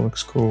Van, that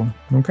looks cool.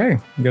 Okay,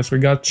 I guess we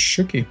got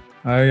Shooky.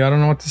 I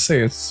don't know what to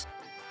say. It's,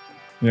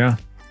 yeah,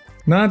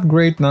 not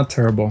great, not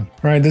terrible. All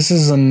right, this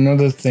is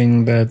another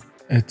thing that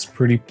it's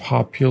pretty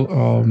popular.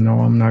 Oh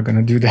no, I'm not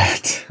gonna do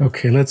that.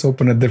 Okay, let's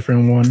open a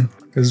different one.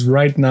 Because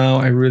right now,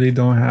 I really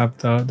don't have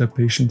the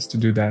patience to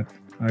do that.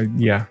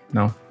 Yeah,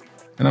 no.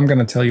 And I'm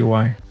gonna tell you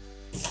why.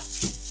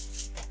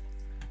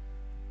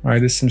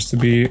 Alright, this seems to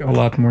be a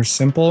lot more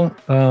simple.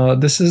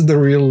 This is the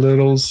Real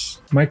Littles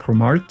Micro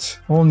Mart.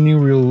 All new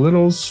Real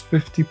Littles,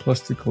 50 plus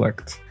to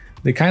collect.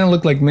 They kind of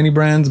look like mini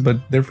brands,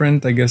 but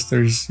different. I guess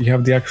you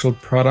have the actual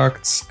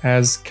products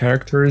as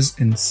characters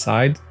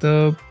inside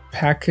the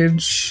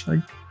package.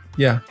 Like,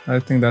 yeah, I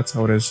think that's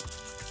how it is.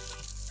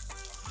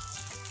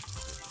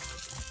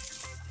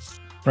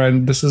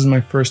 Right, this is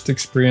my first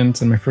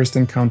experience and my first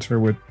encounter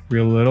with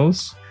Real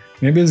Littles.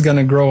 Maybe it's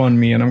gonna grow on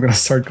me and I'm gonna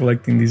start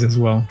collecting these as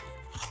well.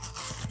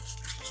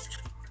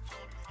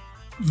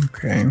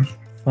 Okay,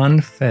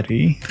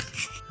 Funfetti.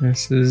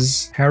 This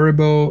is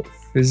Haribo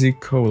Fizzy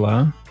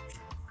Cola.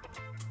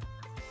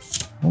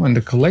 Oh, and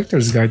the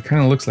collector's guide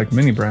kind of looks like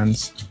mini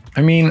brands.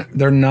 I mean,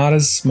 they're not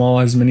as small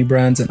as mini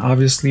brands, and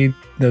obviously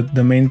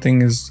the main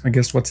thing is, I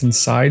guess, what's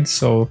inside.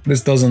 So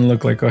this doesn't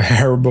look like a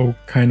Haribo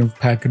kind of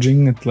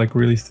packaging. It's like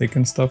really thick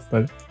and stuff,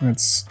 but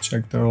let's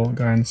check the little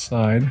guy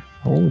inside.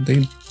 Oh,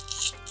 they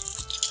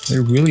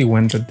really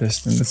went the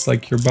distance. It's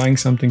like you're buying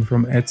something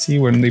from Etsy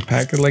when they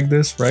pack it like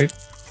this, right?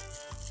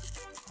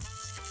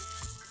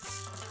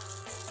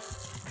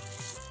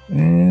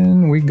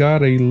 And we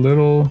got a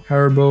little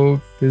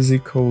Haribo Fizzy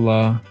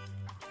Cola.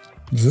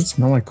 Does it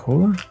smell like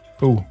cola?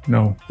 Oh,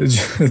 no. It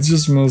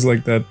just smells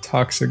like that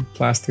toxic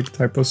plastic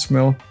type of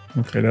smell.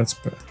 Okay, that's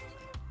bad.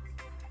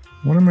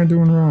 What am I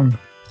doing wrong?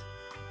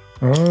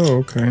 Oh,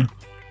 okay.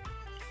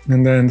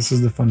 And then this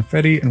is the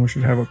Funfetti, and we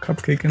should have a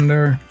cupcake in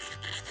there.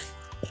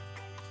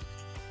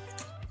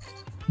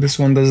 This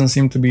one doesn't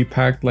seem to be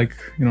packed like,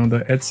 you know,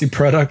 the Etsy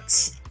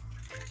products.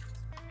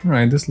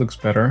 Alright, this looks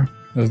better.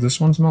 Does this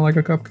one smell like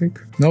a cupcake?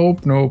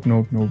 Nope, nope,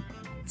 nope, nope.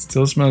 It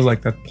still smells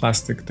like that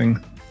plastic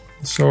thing.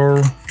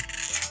 So,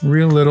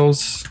 Real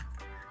Littles,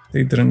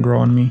 they didn't grow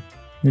on me.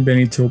 Maybe I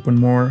need to open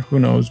more, who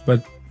knows,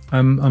 but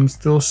I'm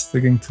still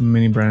sticking to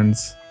mini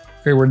brands.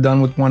 Okay, we're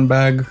done with one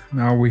bag.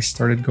 Now we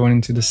started going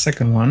into the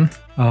second one.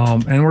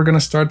 And we're gonna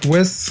start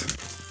with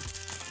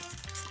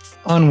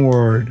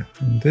Onward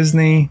from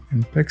Disney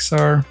and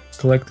Pixar.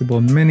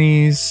 Collectible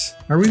minis.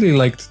 I really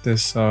liked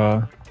this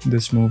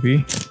this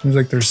movie. Seems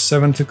like there's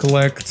 7 to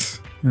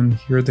collect, and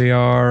here they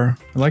are.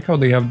 I like how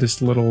they have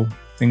this little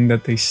thing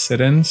that they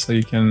sit in, so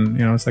you can,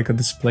 you know, it's like a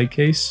display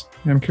case.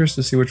 Yeah, I'm curious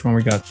to see which one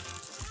we got.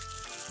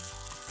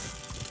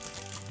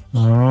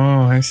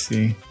 Oh, I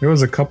see. There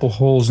was a couple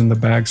holes in the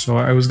bag, so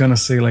I was gonna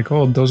say like,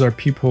 oh, those are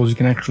peepholes. You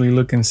can actually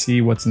look and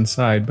see what's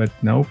inside, but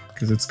nope,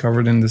 because it's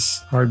covered in this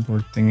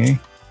cardboard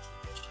thingy.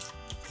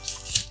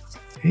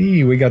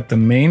 Hey, we got the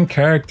main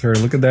character.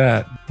 Look at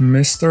that.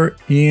 Mr.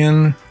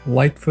 Ian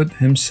Lightfoot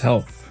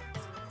himself.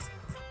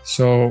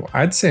 So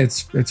I'd say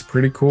it's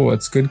pretty cool.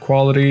 It's good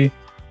quality.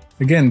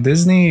 Again,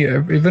 Disney,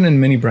 even in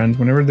mini brands,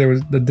 whenever there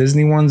was the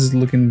Disney ones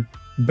looking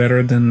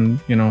better than,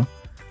 you know,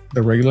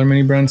 the regular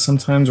mini brands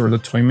sometimes, or the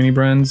toy mini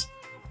brands.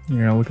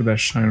 Yeah, look at that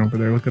shine over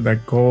there. Look at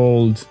that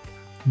gold.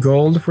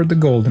 Gold for the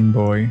golden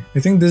boy. I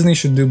think Disney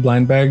should do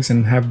blind bags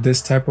and have this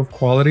type of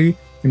quality.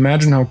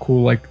 Imagine how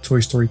cool like Toy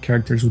Story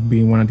characters would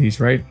be in one of these,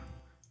 right?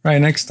 Right,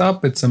 next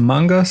up, it's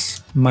Among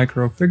Us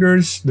micro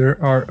figures.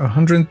 There are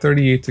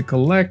 138 to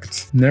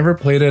collect. Never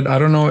played it. I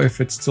don't know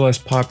if it's still as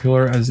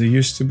popular as it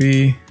used to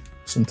be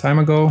some time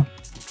ago.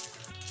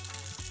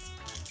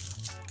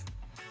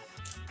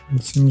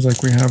 It seems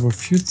like we have a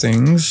few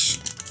things.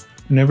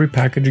 In every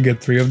package you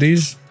get 3 of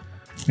these.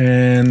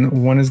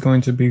 And one is going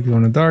to be glow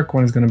in the dark,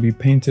 one is going to be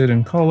painted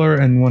in color,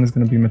 and one is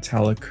going to be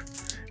metallic.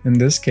 In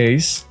this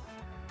case,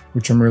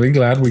 which I'm really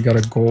glad we got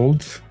a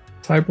gold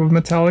type of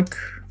metallic.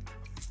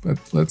 But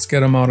let's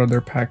get them out of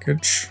their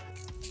package.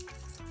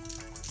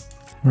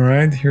 All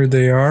right, here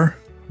they are.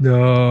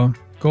 The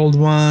gold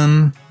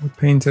one, the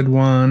painted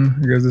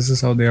one. I guess this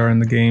is how they are in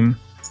the game.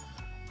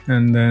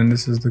 And then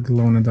this is the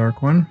glow in the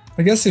dark one.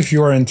 I guess if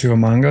you are into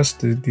Among Us,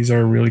 these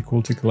are really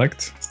cool to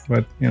collect.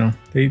 But, you know,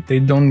 they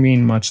don't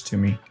mean much to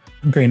me.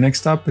 Okay,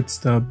 next up, it's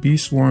the Bee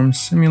Swarm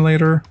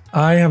Simulator.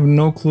 I have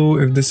no clue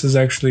if this is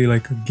actually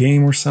like a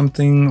game or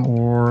something,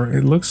 or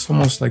it looks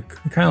almost like,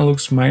 it kind of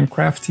looks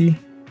Minecraft-y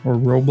or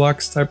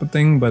Roblox type of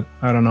thing, but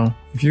I don't know.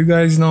 If you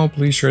guys know,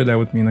 please share that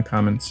with me in the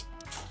comments.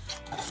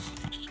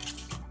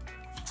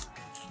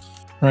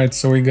 Alright,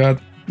 so we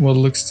got what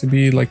looks to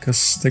be like a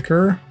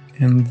sticker,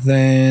 and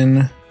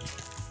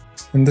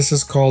this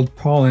is called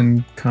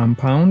pollen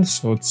compound,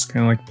 so it's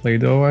kind of like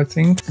Play-Doh, I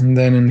think. And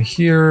then in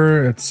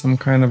here, it's some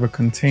kind of a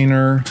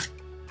container.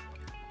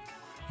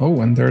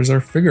 Oh, and there's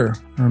our figure.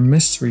 Our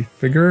mystery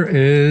figure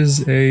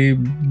is a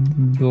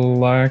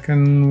black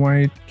and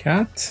white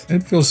cat.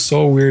 It feels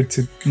so weird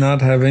to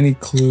not have any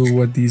clue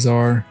what these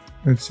are.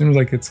 It seems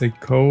like it's a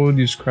code,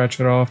 you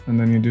scratch it off and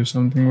then you do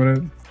something with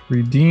it.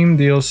 Redeem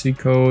DLC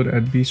code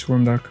at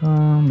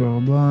beastworm.com, blah, blah,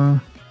 blah.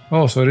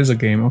 Oh, so it is a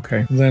game,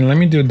 okay. Then let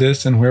me do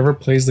this, and whoever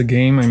plays the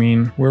game, I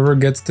mean, whoever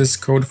gets this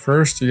code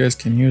first, you guys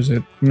can use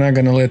it. I'm not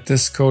gonna let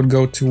this code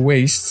go to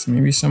waste.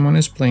 Maybe someone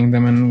is playing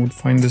them and would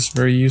find this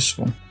very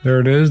useful. There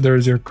it is,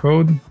 there's your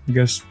code. You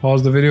guys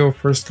pause the video,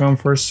 first come,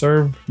 first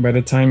serve. By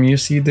the time you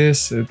see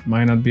this, it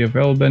might not be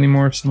available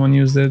anymore if someone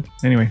used it.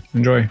 Anyway,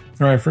 enjoy.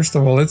 Alright, first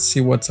of all, let's see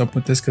what's up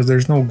with this, because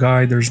there's no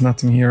guide, there's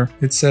nothing here.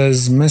 It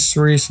says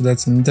mystery, so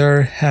that's in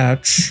there.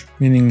 Hatch,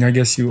 meaning I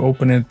guess you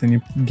open it and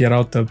you get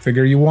out the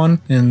figure you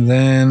want. And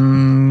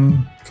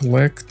then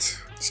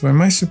collect. So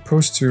am I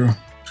supposed to...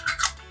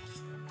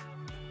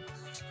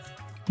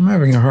 I'm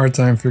having a hard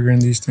time figuring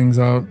these things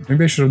out.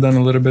 Maybe I should have done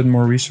a little bit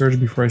more research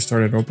before I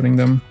started opening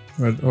them,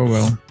 but oh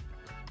well.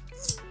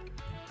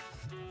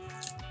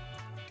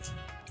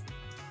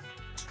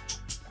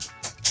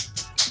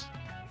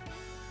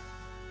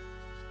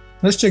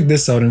 Let's check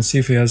this out and see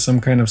if it has some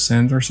kind of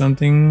scent or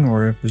something,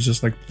 or if it's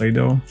just like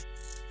Play-Doh.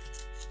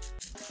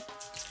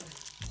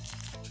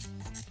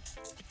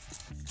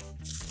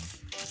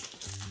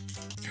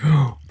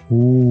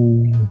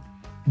 Ooh,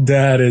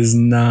 that is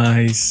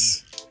nice.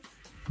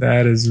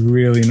 That is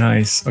really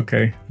nice.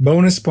 Okay,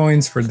 bonus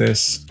points for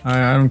this.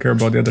 I don't care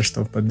about the other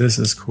stuff, but this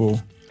is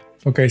cool.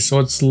 Okay, so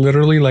it's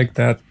literally like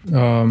that,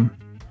 kind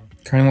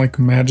of like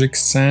magic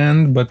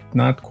sand, but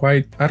not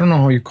quite. I don't know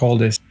how you call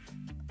this.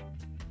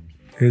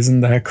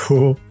 Isn't that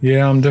cool?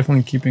 Yeah, I'm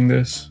definitely keeping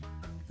this.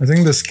 I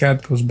think this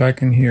cat goes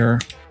back in here.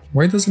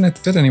 Why doesn't it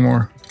fit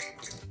anymore?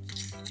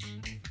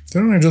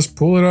 Didn't I just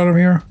pull it out of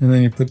here? And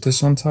then you put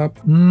this on top?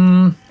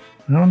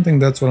 I don't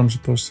think that's what I'm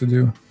supposed to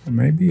do. Or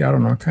maybe, I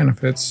don't know, it kind of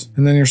fits.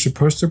 And then you're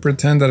supposed to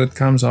pretend that it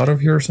comes out of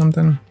here or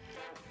something.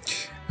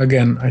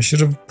 Again, I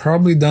should have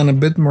probably done a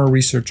bit more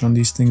research on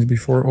these things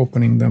before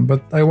opening them,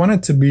 but I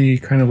wanted to be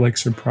kind of like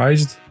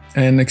surprised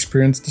and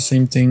experience the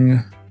same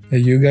thing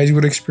that you guys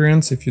would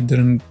experience if you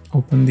didn't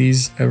open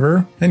these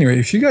ever. Anyway,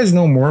 if you guys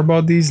know more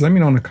about these, let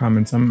me know in the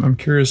comments. I'm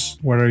curious,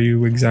 what are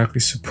you exactly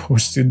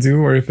supposed to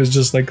do? Or if it's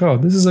just like, oh,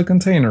 this is a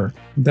container,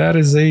 that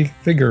is a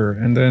figure,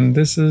 and then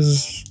this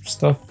is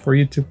stuff for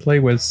you to play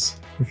with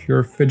if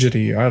you're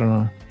fidgety. I don't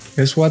know.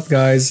 Guess what,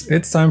 guys?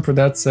 It's time for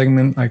that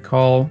segment I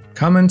call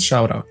Comment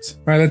Shoutout.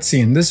 Alright, let's see.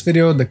 In this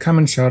video, the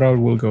comment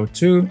shoutout will go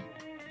to...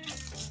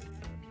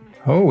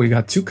 Oh, we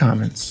got 2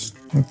 comments.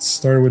 Let's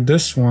start with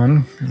this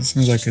one. It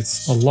seems like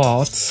it's a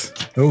lot.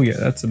 Oh yeah,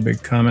 that's a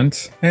big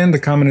comment. And the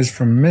comment is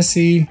from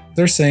Missy.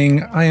 They're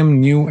saying, I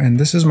am new and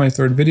this is my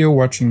 3rd video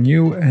watching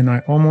you, and I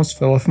almost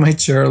fell off my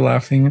chair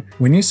laughing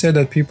when you said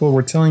that people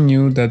were telling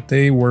you that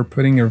they were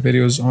putting your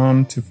videos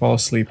on to fall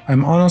asleep.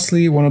 I'm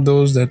honestly one of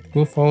those that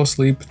will fall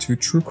asleep to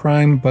true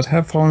crime but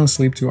have fallen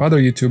asleep to other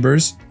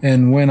YouTubers,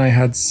 and when I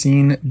had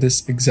seen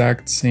this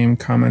exact same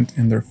comment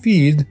in their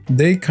feed,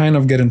 they kind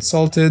of get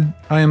insulted.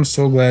 I am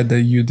so glad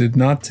that you did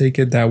not take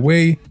it that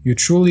way. You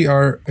truly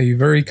are a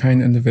very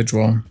kind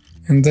individual.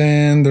 And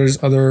then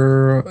there's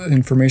other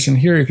information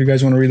here. If you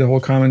guys want to read the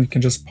whole comment, you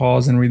can just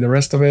pause and read the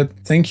rest of it.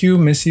 Thank you,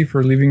 Missy,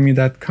 for leaving me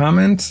that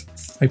comment.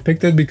 I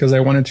picked it because I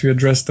wanted to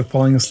address the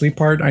falling asleep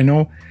part. I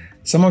know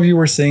some of you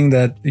were saying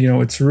that, you know,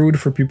 it's rude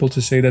for people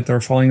to say that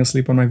they're falling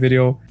asleep on my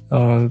video.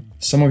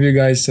 Some of you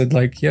guys said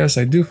like, yes,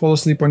 I do fall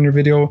asleep on your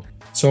video.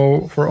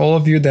 So for all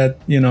of you that,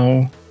 you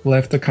know,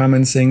 left a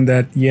comment saying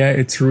that, yeah,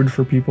 it's rude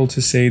for people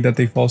to say that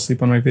they fall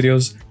asleep on my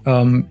videos,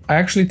 I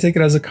actually take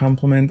it as a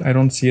compliment. I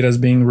don't see it as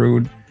being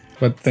rude.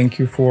 But thank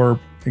you for,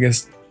 I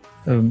guess,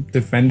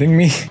 defending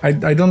me.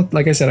 I don't,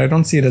 like I said, I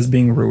don't see it as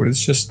being rude.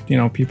 It's just, you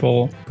know,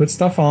 people put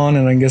stuff on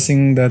and I'm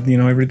guessing that, you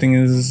know, everything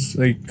is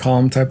a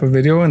calm type of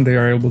video and they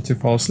are able to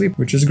fall asleep,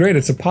 which is great.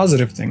 It's a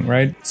positive thing,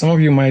 right? Some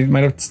of you might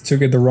have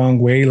took it the wrong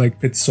way, like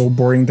it's so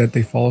boring that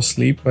they fall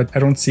asleep, but I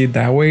don't see it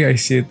that way. I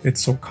see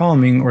it's so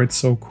calming, or it's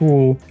so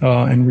cool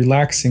and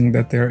relaxing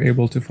that they're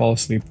able to fall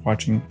asleep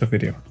watching the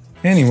video.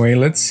 Anyway,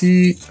 let's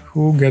see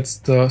who gets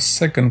the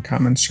 2nd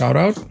comment shout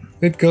out.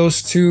 It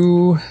goes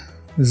to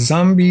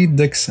Zombie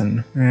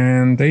Dixon,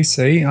 and they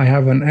say, I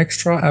have an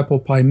extra apple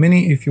pie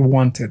mini if you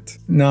want it.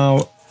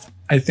 Now,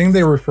 I think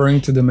they're referring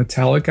to the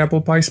metallic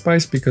apple pie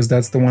spice because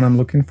that's the one I'm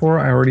looking for.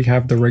 I already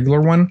have the regular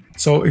one.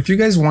 So if you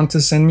guys want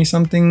to send me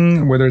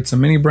something, whether it's a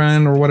mini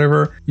brand or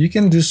whatever, you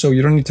can do so.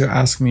 You don't need to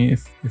ask me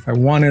if I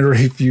want it or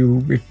if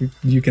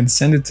you can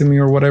send it to me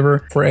or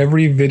whatever. For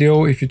every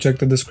video, if you check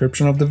the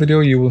description of the video,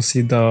 you will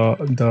see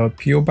the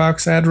PO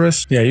box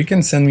address. Yeah, you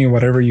can send me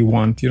whatever you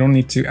want. You don't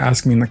need to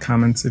ask me in the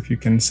comments if you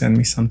can send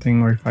me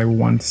something or if I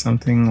want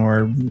something,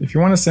 or if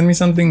you want to send me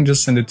something,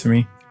 just send it to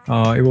me.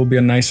 It will be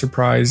a nice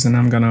surprise and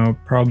I'm gonna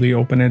probably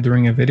open it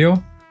during a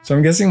video. So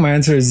I'm guessing my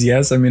answer is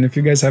yes. I mean, if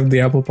you guys have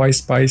the apple pie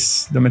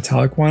spice, the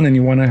metallic one, and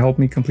you want to help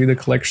me complete the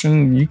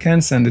collection, you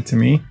can send it to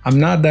me. I'm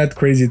not that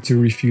crazy to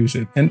refuse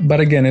it. But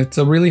again, it's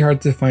really hard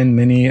to find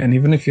mini, and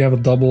even if you have a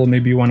double,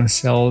 maybe you want to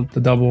sell the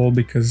double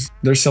because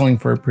they're selling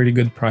for a pretty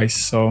good price.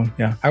 So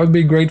yeah, I would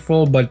be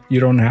grateful, but you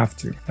don't have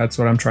to. That's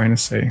what I'm trying to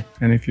say.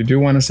 And if you do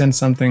want to send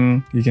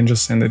something, you can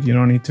just send it. You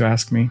don't need to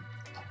ask me.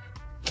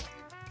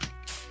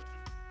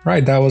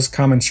 Right, that was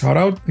comment shout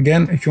out.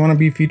 Again, if you want to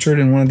be featured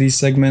in one of these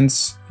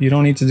segments, you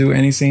don't need to do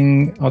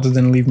anything other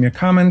than leave me a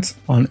comment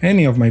on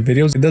any of my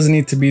videos. It doesn't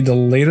need to be the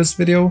latest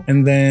video.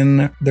 And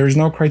then there's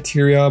no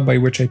criteria by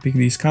which I pick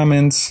these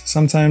comments.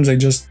 Sometimes I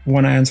just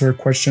want to answer a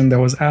question that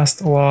was asked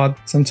a lot.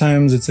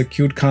 Sometimes it's a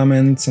cute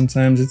comment.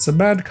 Sometimes it's a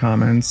bad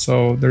comment.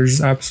 So there's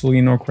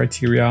absolutely no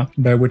criteria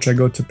by which I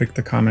go to pick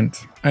the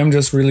comment. I'm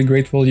just really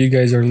grateful you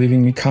guys are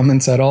leaving me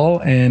comments at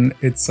all. And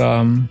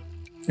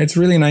it's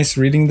really nice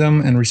reading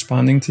them and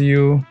responding to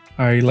you.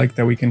 I like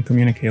that we can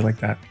communicate like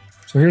that.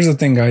 So here's the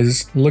thing,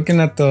 guys. Looking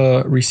at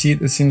the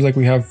receipt, it seems like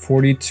we have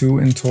 42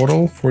 in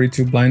total,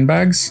 42 blind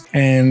bags.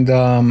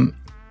 And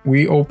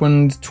we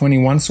opened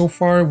 21 so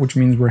far, which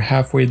means we're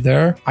halfway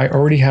there. I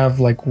already have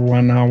like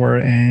 1 hour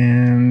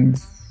and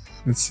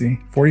let's see,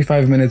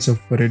 45 minutes of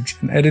footage.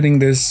 And editing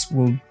this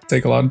will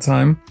take a lot of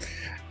time.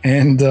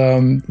 And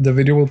the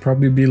video will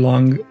probably be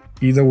long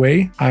either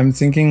way. I'm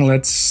thinking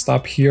let's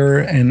stop here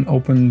and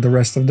open the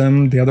rest of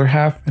them, the other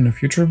half, in a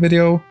future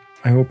video.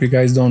 I hope you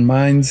guys don't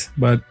mind,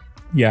 but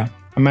yeah.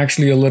 I'm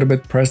actually a little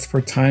bit pressed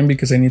for time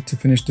because I need to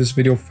finish this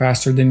video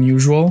faster than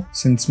usual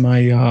since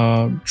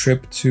my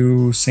trip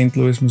to St.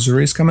 Louis,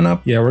 Missouri is coming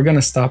up. Yeah, we're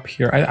gonna stop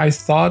here.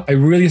 I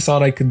really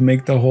thought I could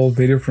make the whole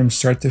video from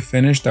start to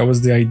finish. That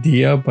was the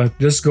idea, but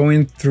just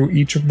going through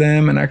each of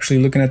them and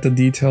actually looking at the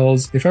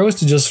details. If I was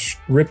to just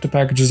rip the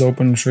packages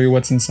open, show you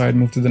what's inside,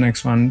 move to the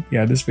next one,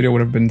 yeah, this video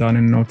would have been done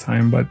in no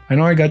time. But I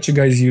know I got you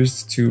guys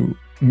used to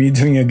me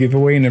doing a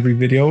giveaway in every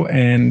video,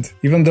 and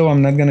even though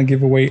I'm not gonna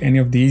give away any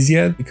of these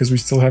yet because we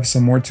still have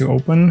some more to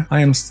open,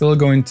 I am still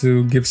going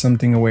to give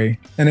something away.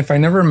 And if I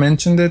never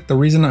mentioned it, the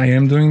reason I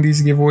am doing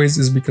these giveaways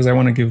is because I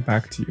want to give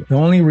back to you. The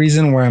only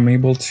reason why I'm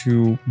able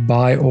to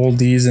buy all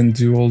these and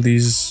do all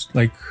these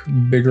like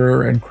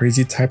bigger and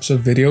crazy types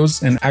of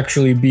videos and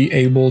actually be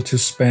able to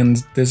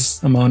spend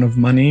this amount of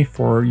money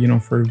for, you know,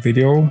 for a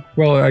video,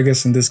 well, I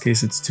guess in this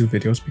case it's 2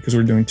 videos because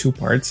we're doing 2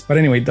 parts. But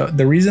anyway,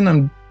 the reason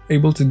I'm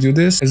able to do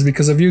this is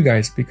because of you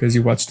guys, because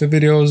you watch the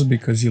videos,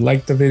 because you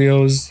like the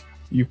videos,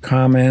 you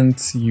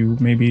comment, you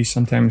maybe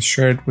sometimes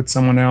share it with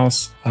someone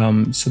else.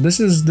 So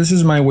this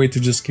is my way to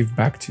just give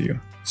back to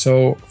you.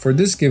 So for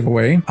this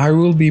giveaway, I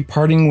will be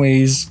parting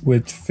ways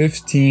with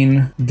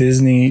 15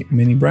 Disney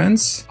mini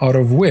brands, out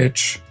of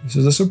which, this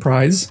is a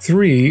surprise,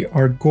 3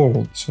 are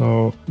gold.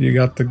 So you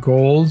got the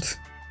gold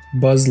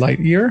Buzz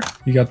Lightyear,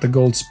 you got the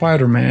gold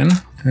Spider-Man,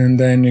 and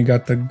then you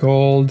got the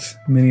gold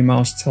Minnie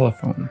Mouse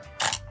telephone.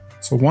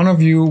 So one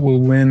of you will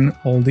win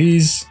all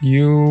these.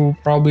 You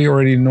probably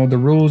already know the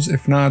rules.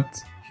 If not,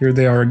 here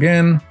they are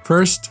again.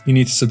 First, you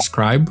need to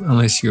subscribe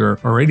unless you're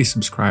already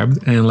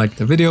subscribed and like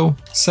the video.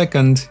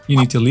 Second, you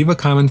need to leave a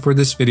comment for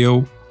this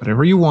video,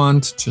 whatever you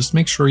want, just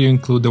make sure you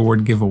include the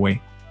word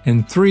giveaway.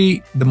 And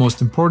 3, the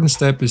most important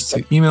step is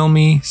to email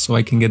me so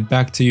I can get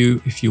back to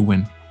you if you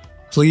win.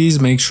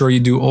 Please make sure you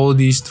do all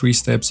these 3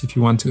 steps if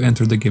you want to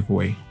enter the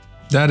giveaway.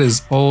 That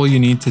is all you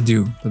need to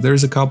do, but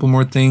there's a couple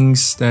more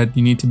things that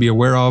you need to be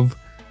aware of.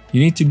 You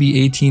need to be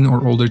 18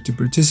 or older to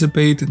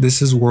participate. This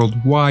is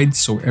worldwide,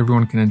 so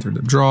everyone can enter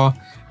the draw.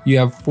 You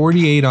have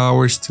 48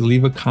 hours to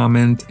leave a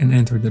comment and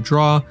enter the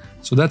draw.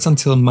 So that's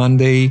until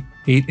Monday,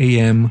 8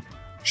 a.m.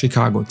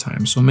 Chicago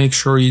time. So make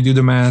sure you do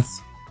the math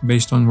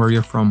based on where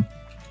you're from.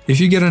 If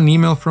you get an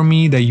email from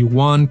me that you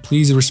won,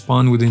 please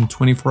respond within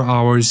 24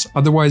 hours.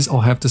 Otherwise,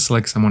 I'll have to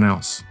select someone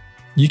else.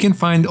 You can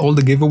find all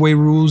the giveaway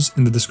rules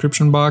in the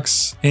description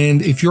box. And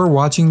if you're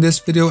watching this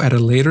video at a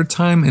later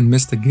time and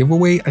missed the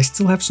giveaway, I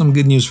still have some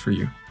good news for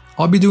you.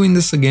 I'll be doing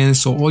this again,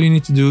 so all you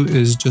need to do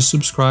is just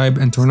subscribe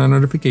and turn on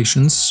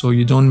notifications so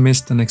you don't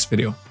miss the next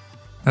video.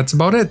 That's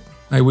about it.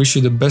 I wish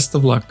you the best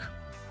of luck.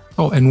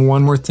 Oh, and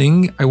one more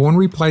thing, I won't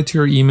reply to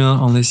your email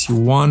unless you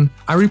won.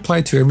 I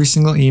replied to every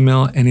single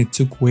email and it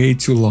took way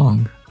too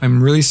long.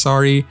 I'm really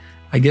sorry.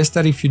 I guess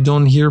that if you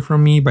don't hear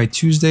from me by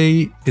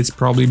Tuesday, it's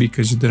probably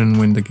because you didn't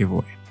win the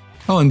giveaway.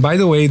 Oh, and by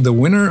the way, the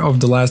winner of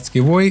the last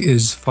giveaway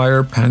is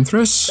Fire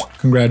Panthers.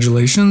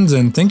 Congratulations,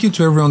 and thank you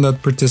to everyone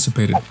that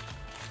participated.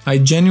 I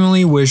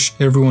genuinely wish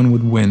everyone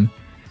would win.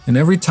 And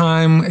every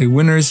time a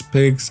winner is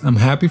picked, I'm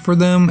happy for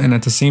them, and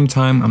at the same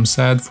time, I'm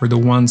sad for the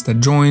ones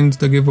that joined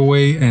the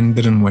giveaway and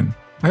didn't win.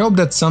 I hope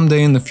that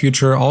someday in the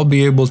future, I'll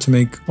be able to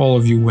make all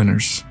of you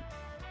winners.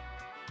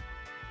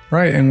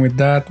 Right, and with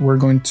that, we're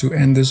going to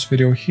end this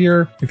video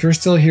here. If you're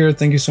still here,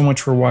 thank you so much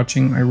for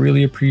watching. I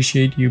really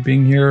appreciate you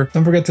being here.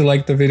 Don't forget to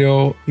like the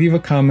video, leave a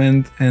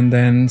comment, and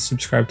then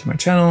subscribe to my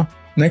channel.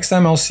 Next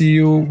time I'll see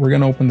you, we're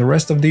gonna open the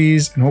rest of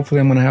these, and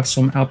hopefully I'm gonna have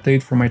some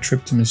update for my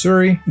trip to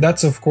Missouri.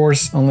 That's of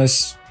course,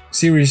 unless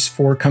Series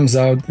 4 comes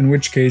out, in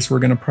which case we're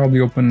gonna probably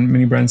open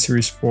Mini Brand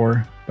Series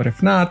 4. But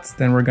if not,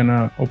 then we're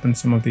gonna open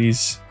some of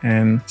these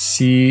and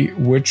see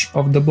which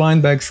of the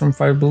blind bags from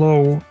Five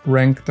Below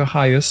rank the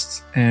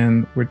highest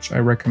and which I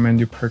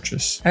recommend you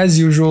purchase. As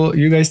usual,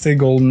 you guys stay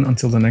golden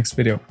until the next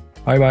video.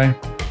 Bye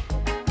bye.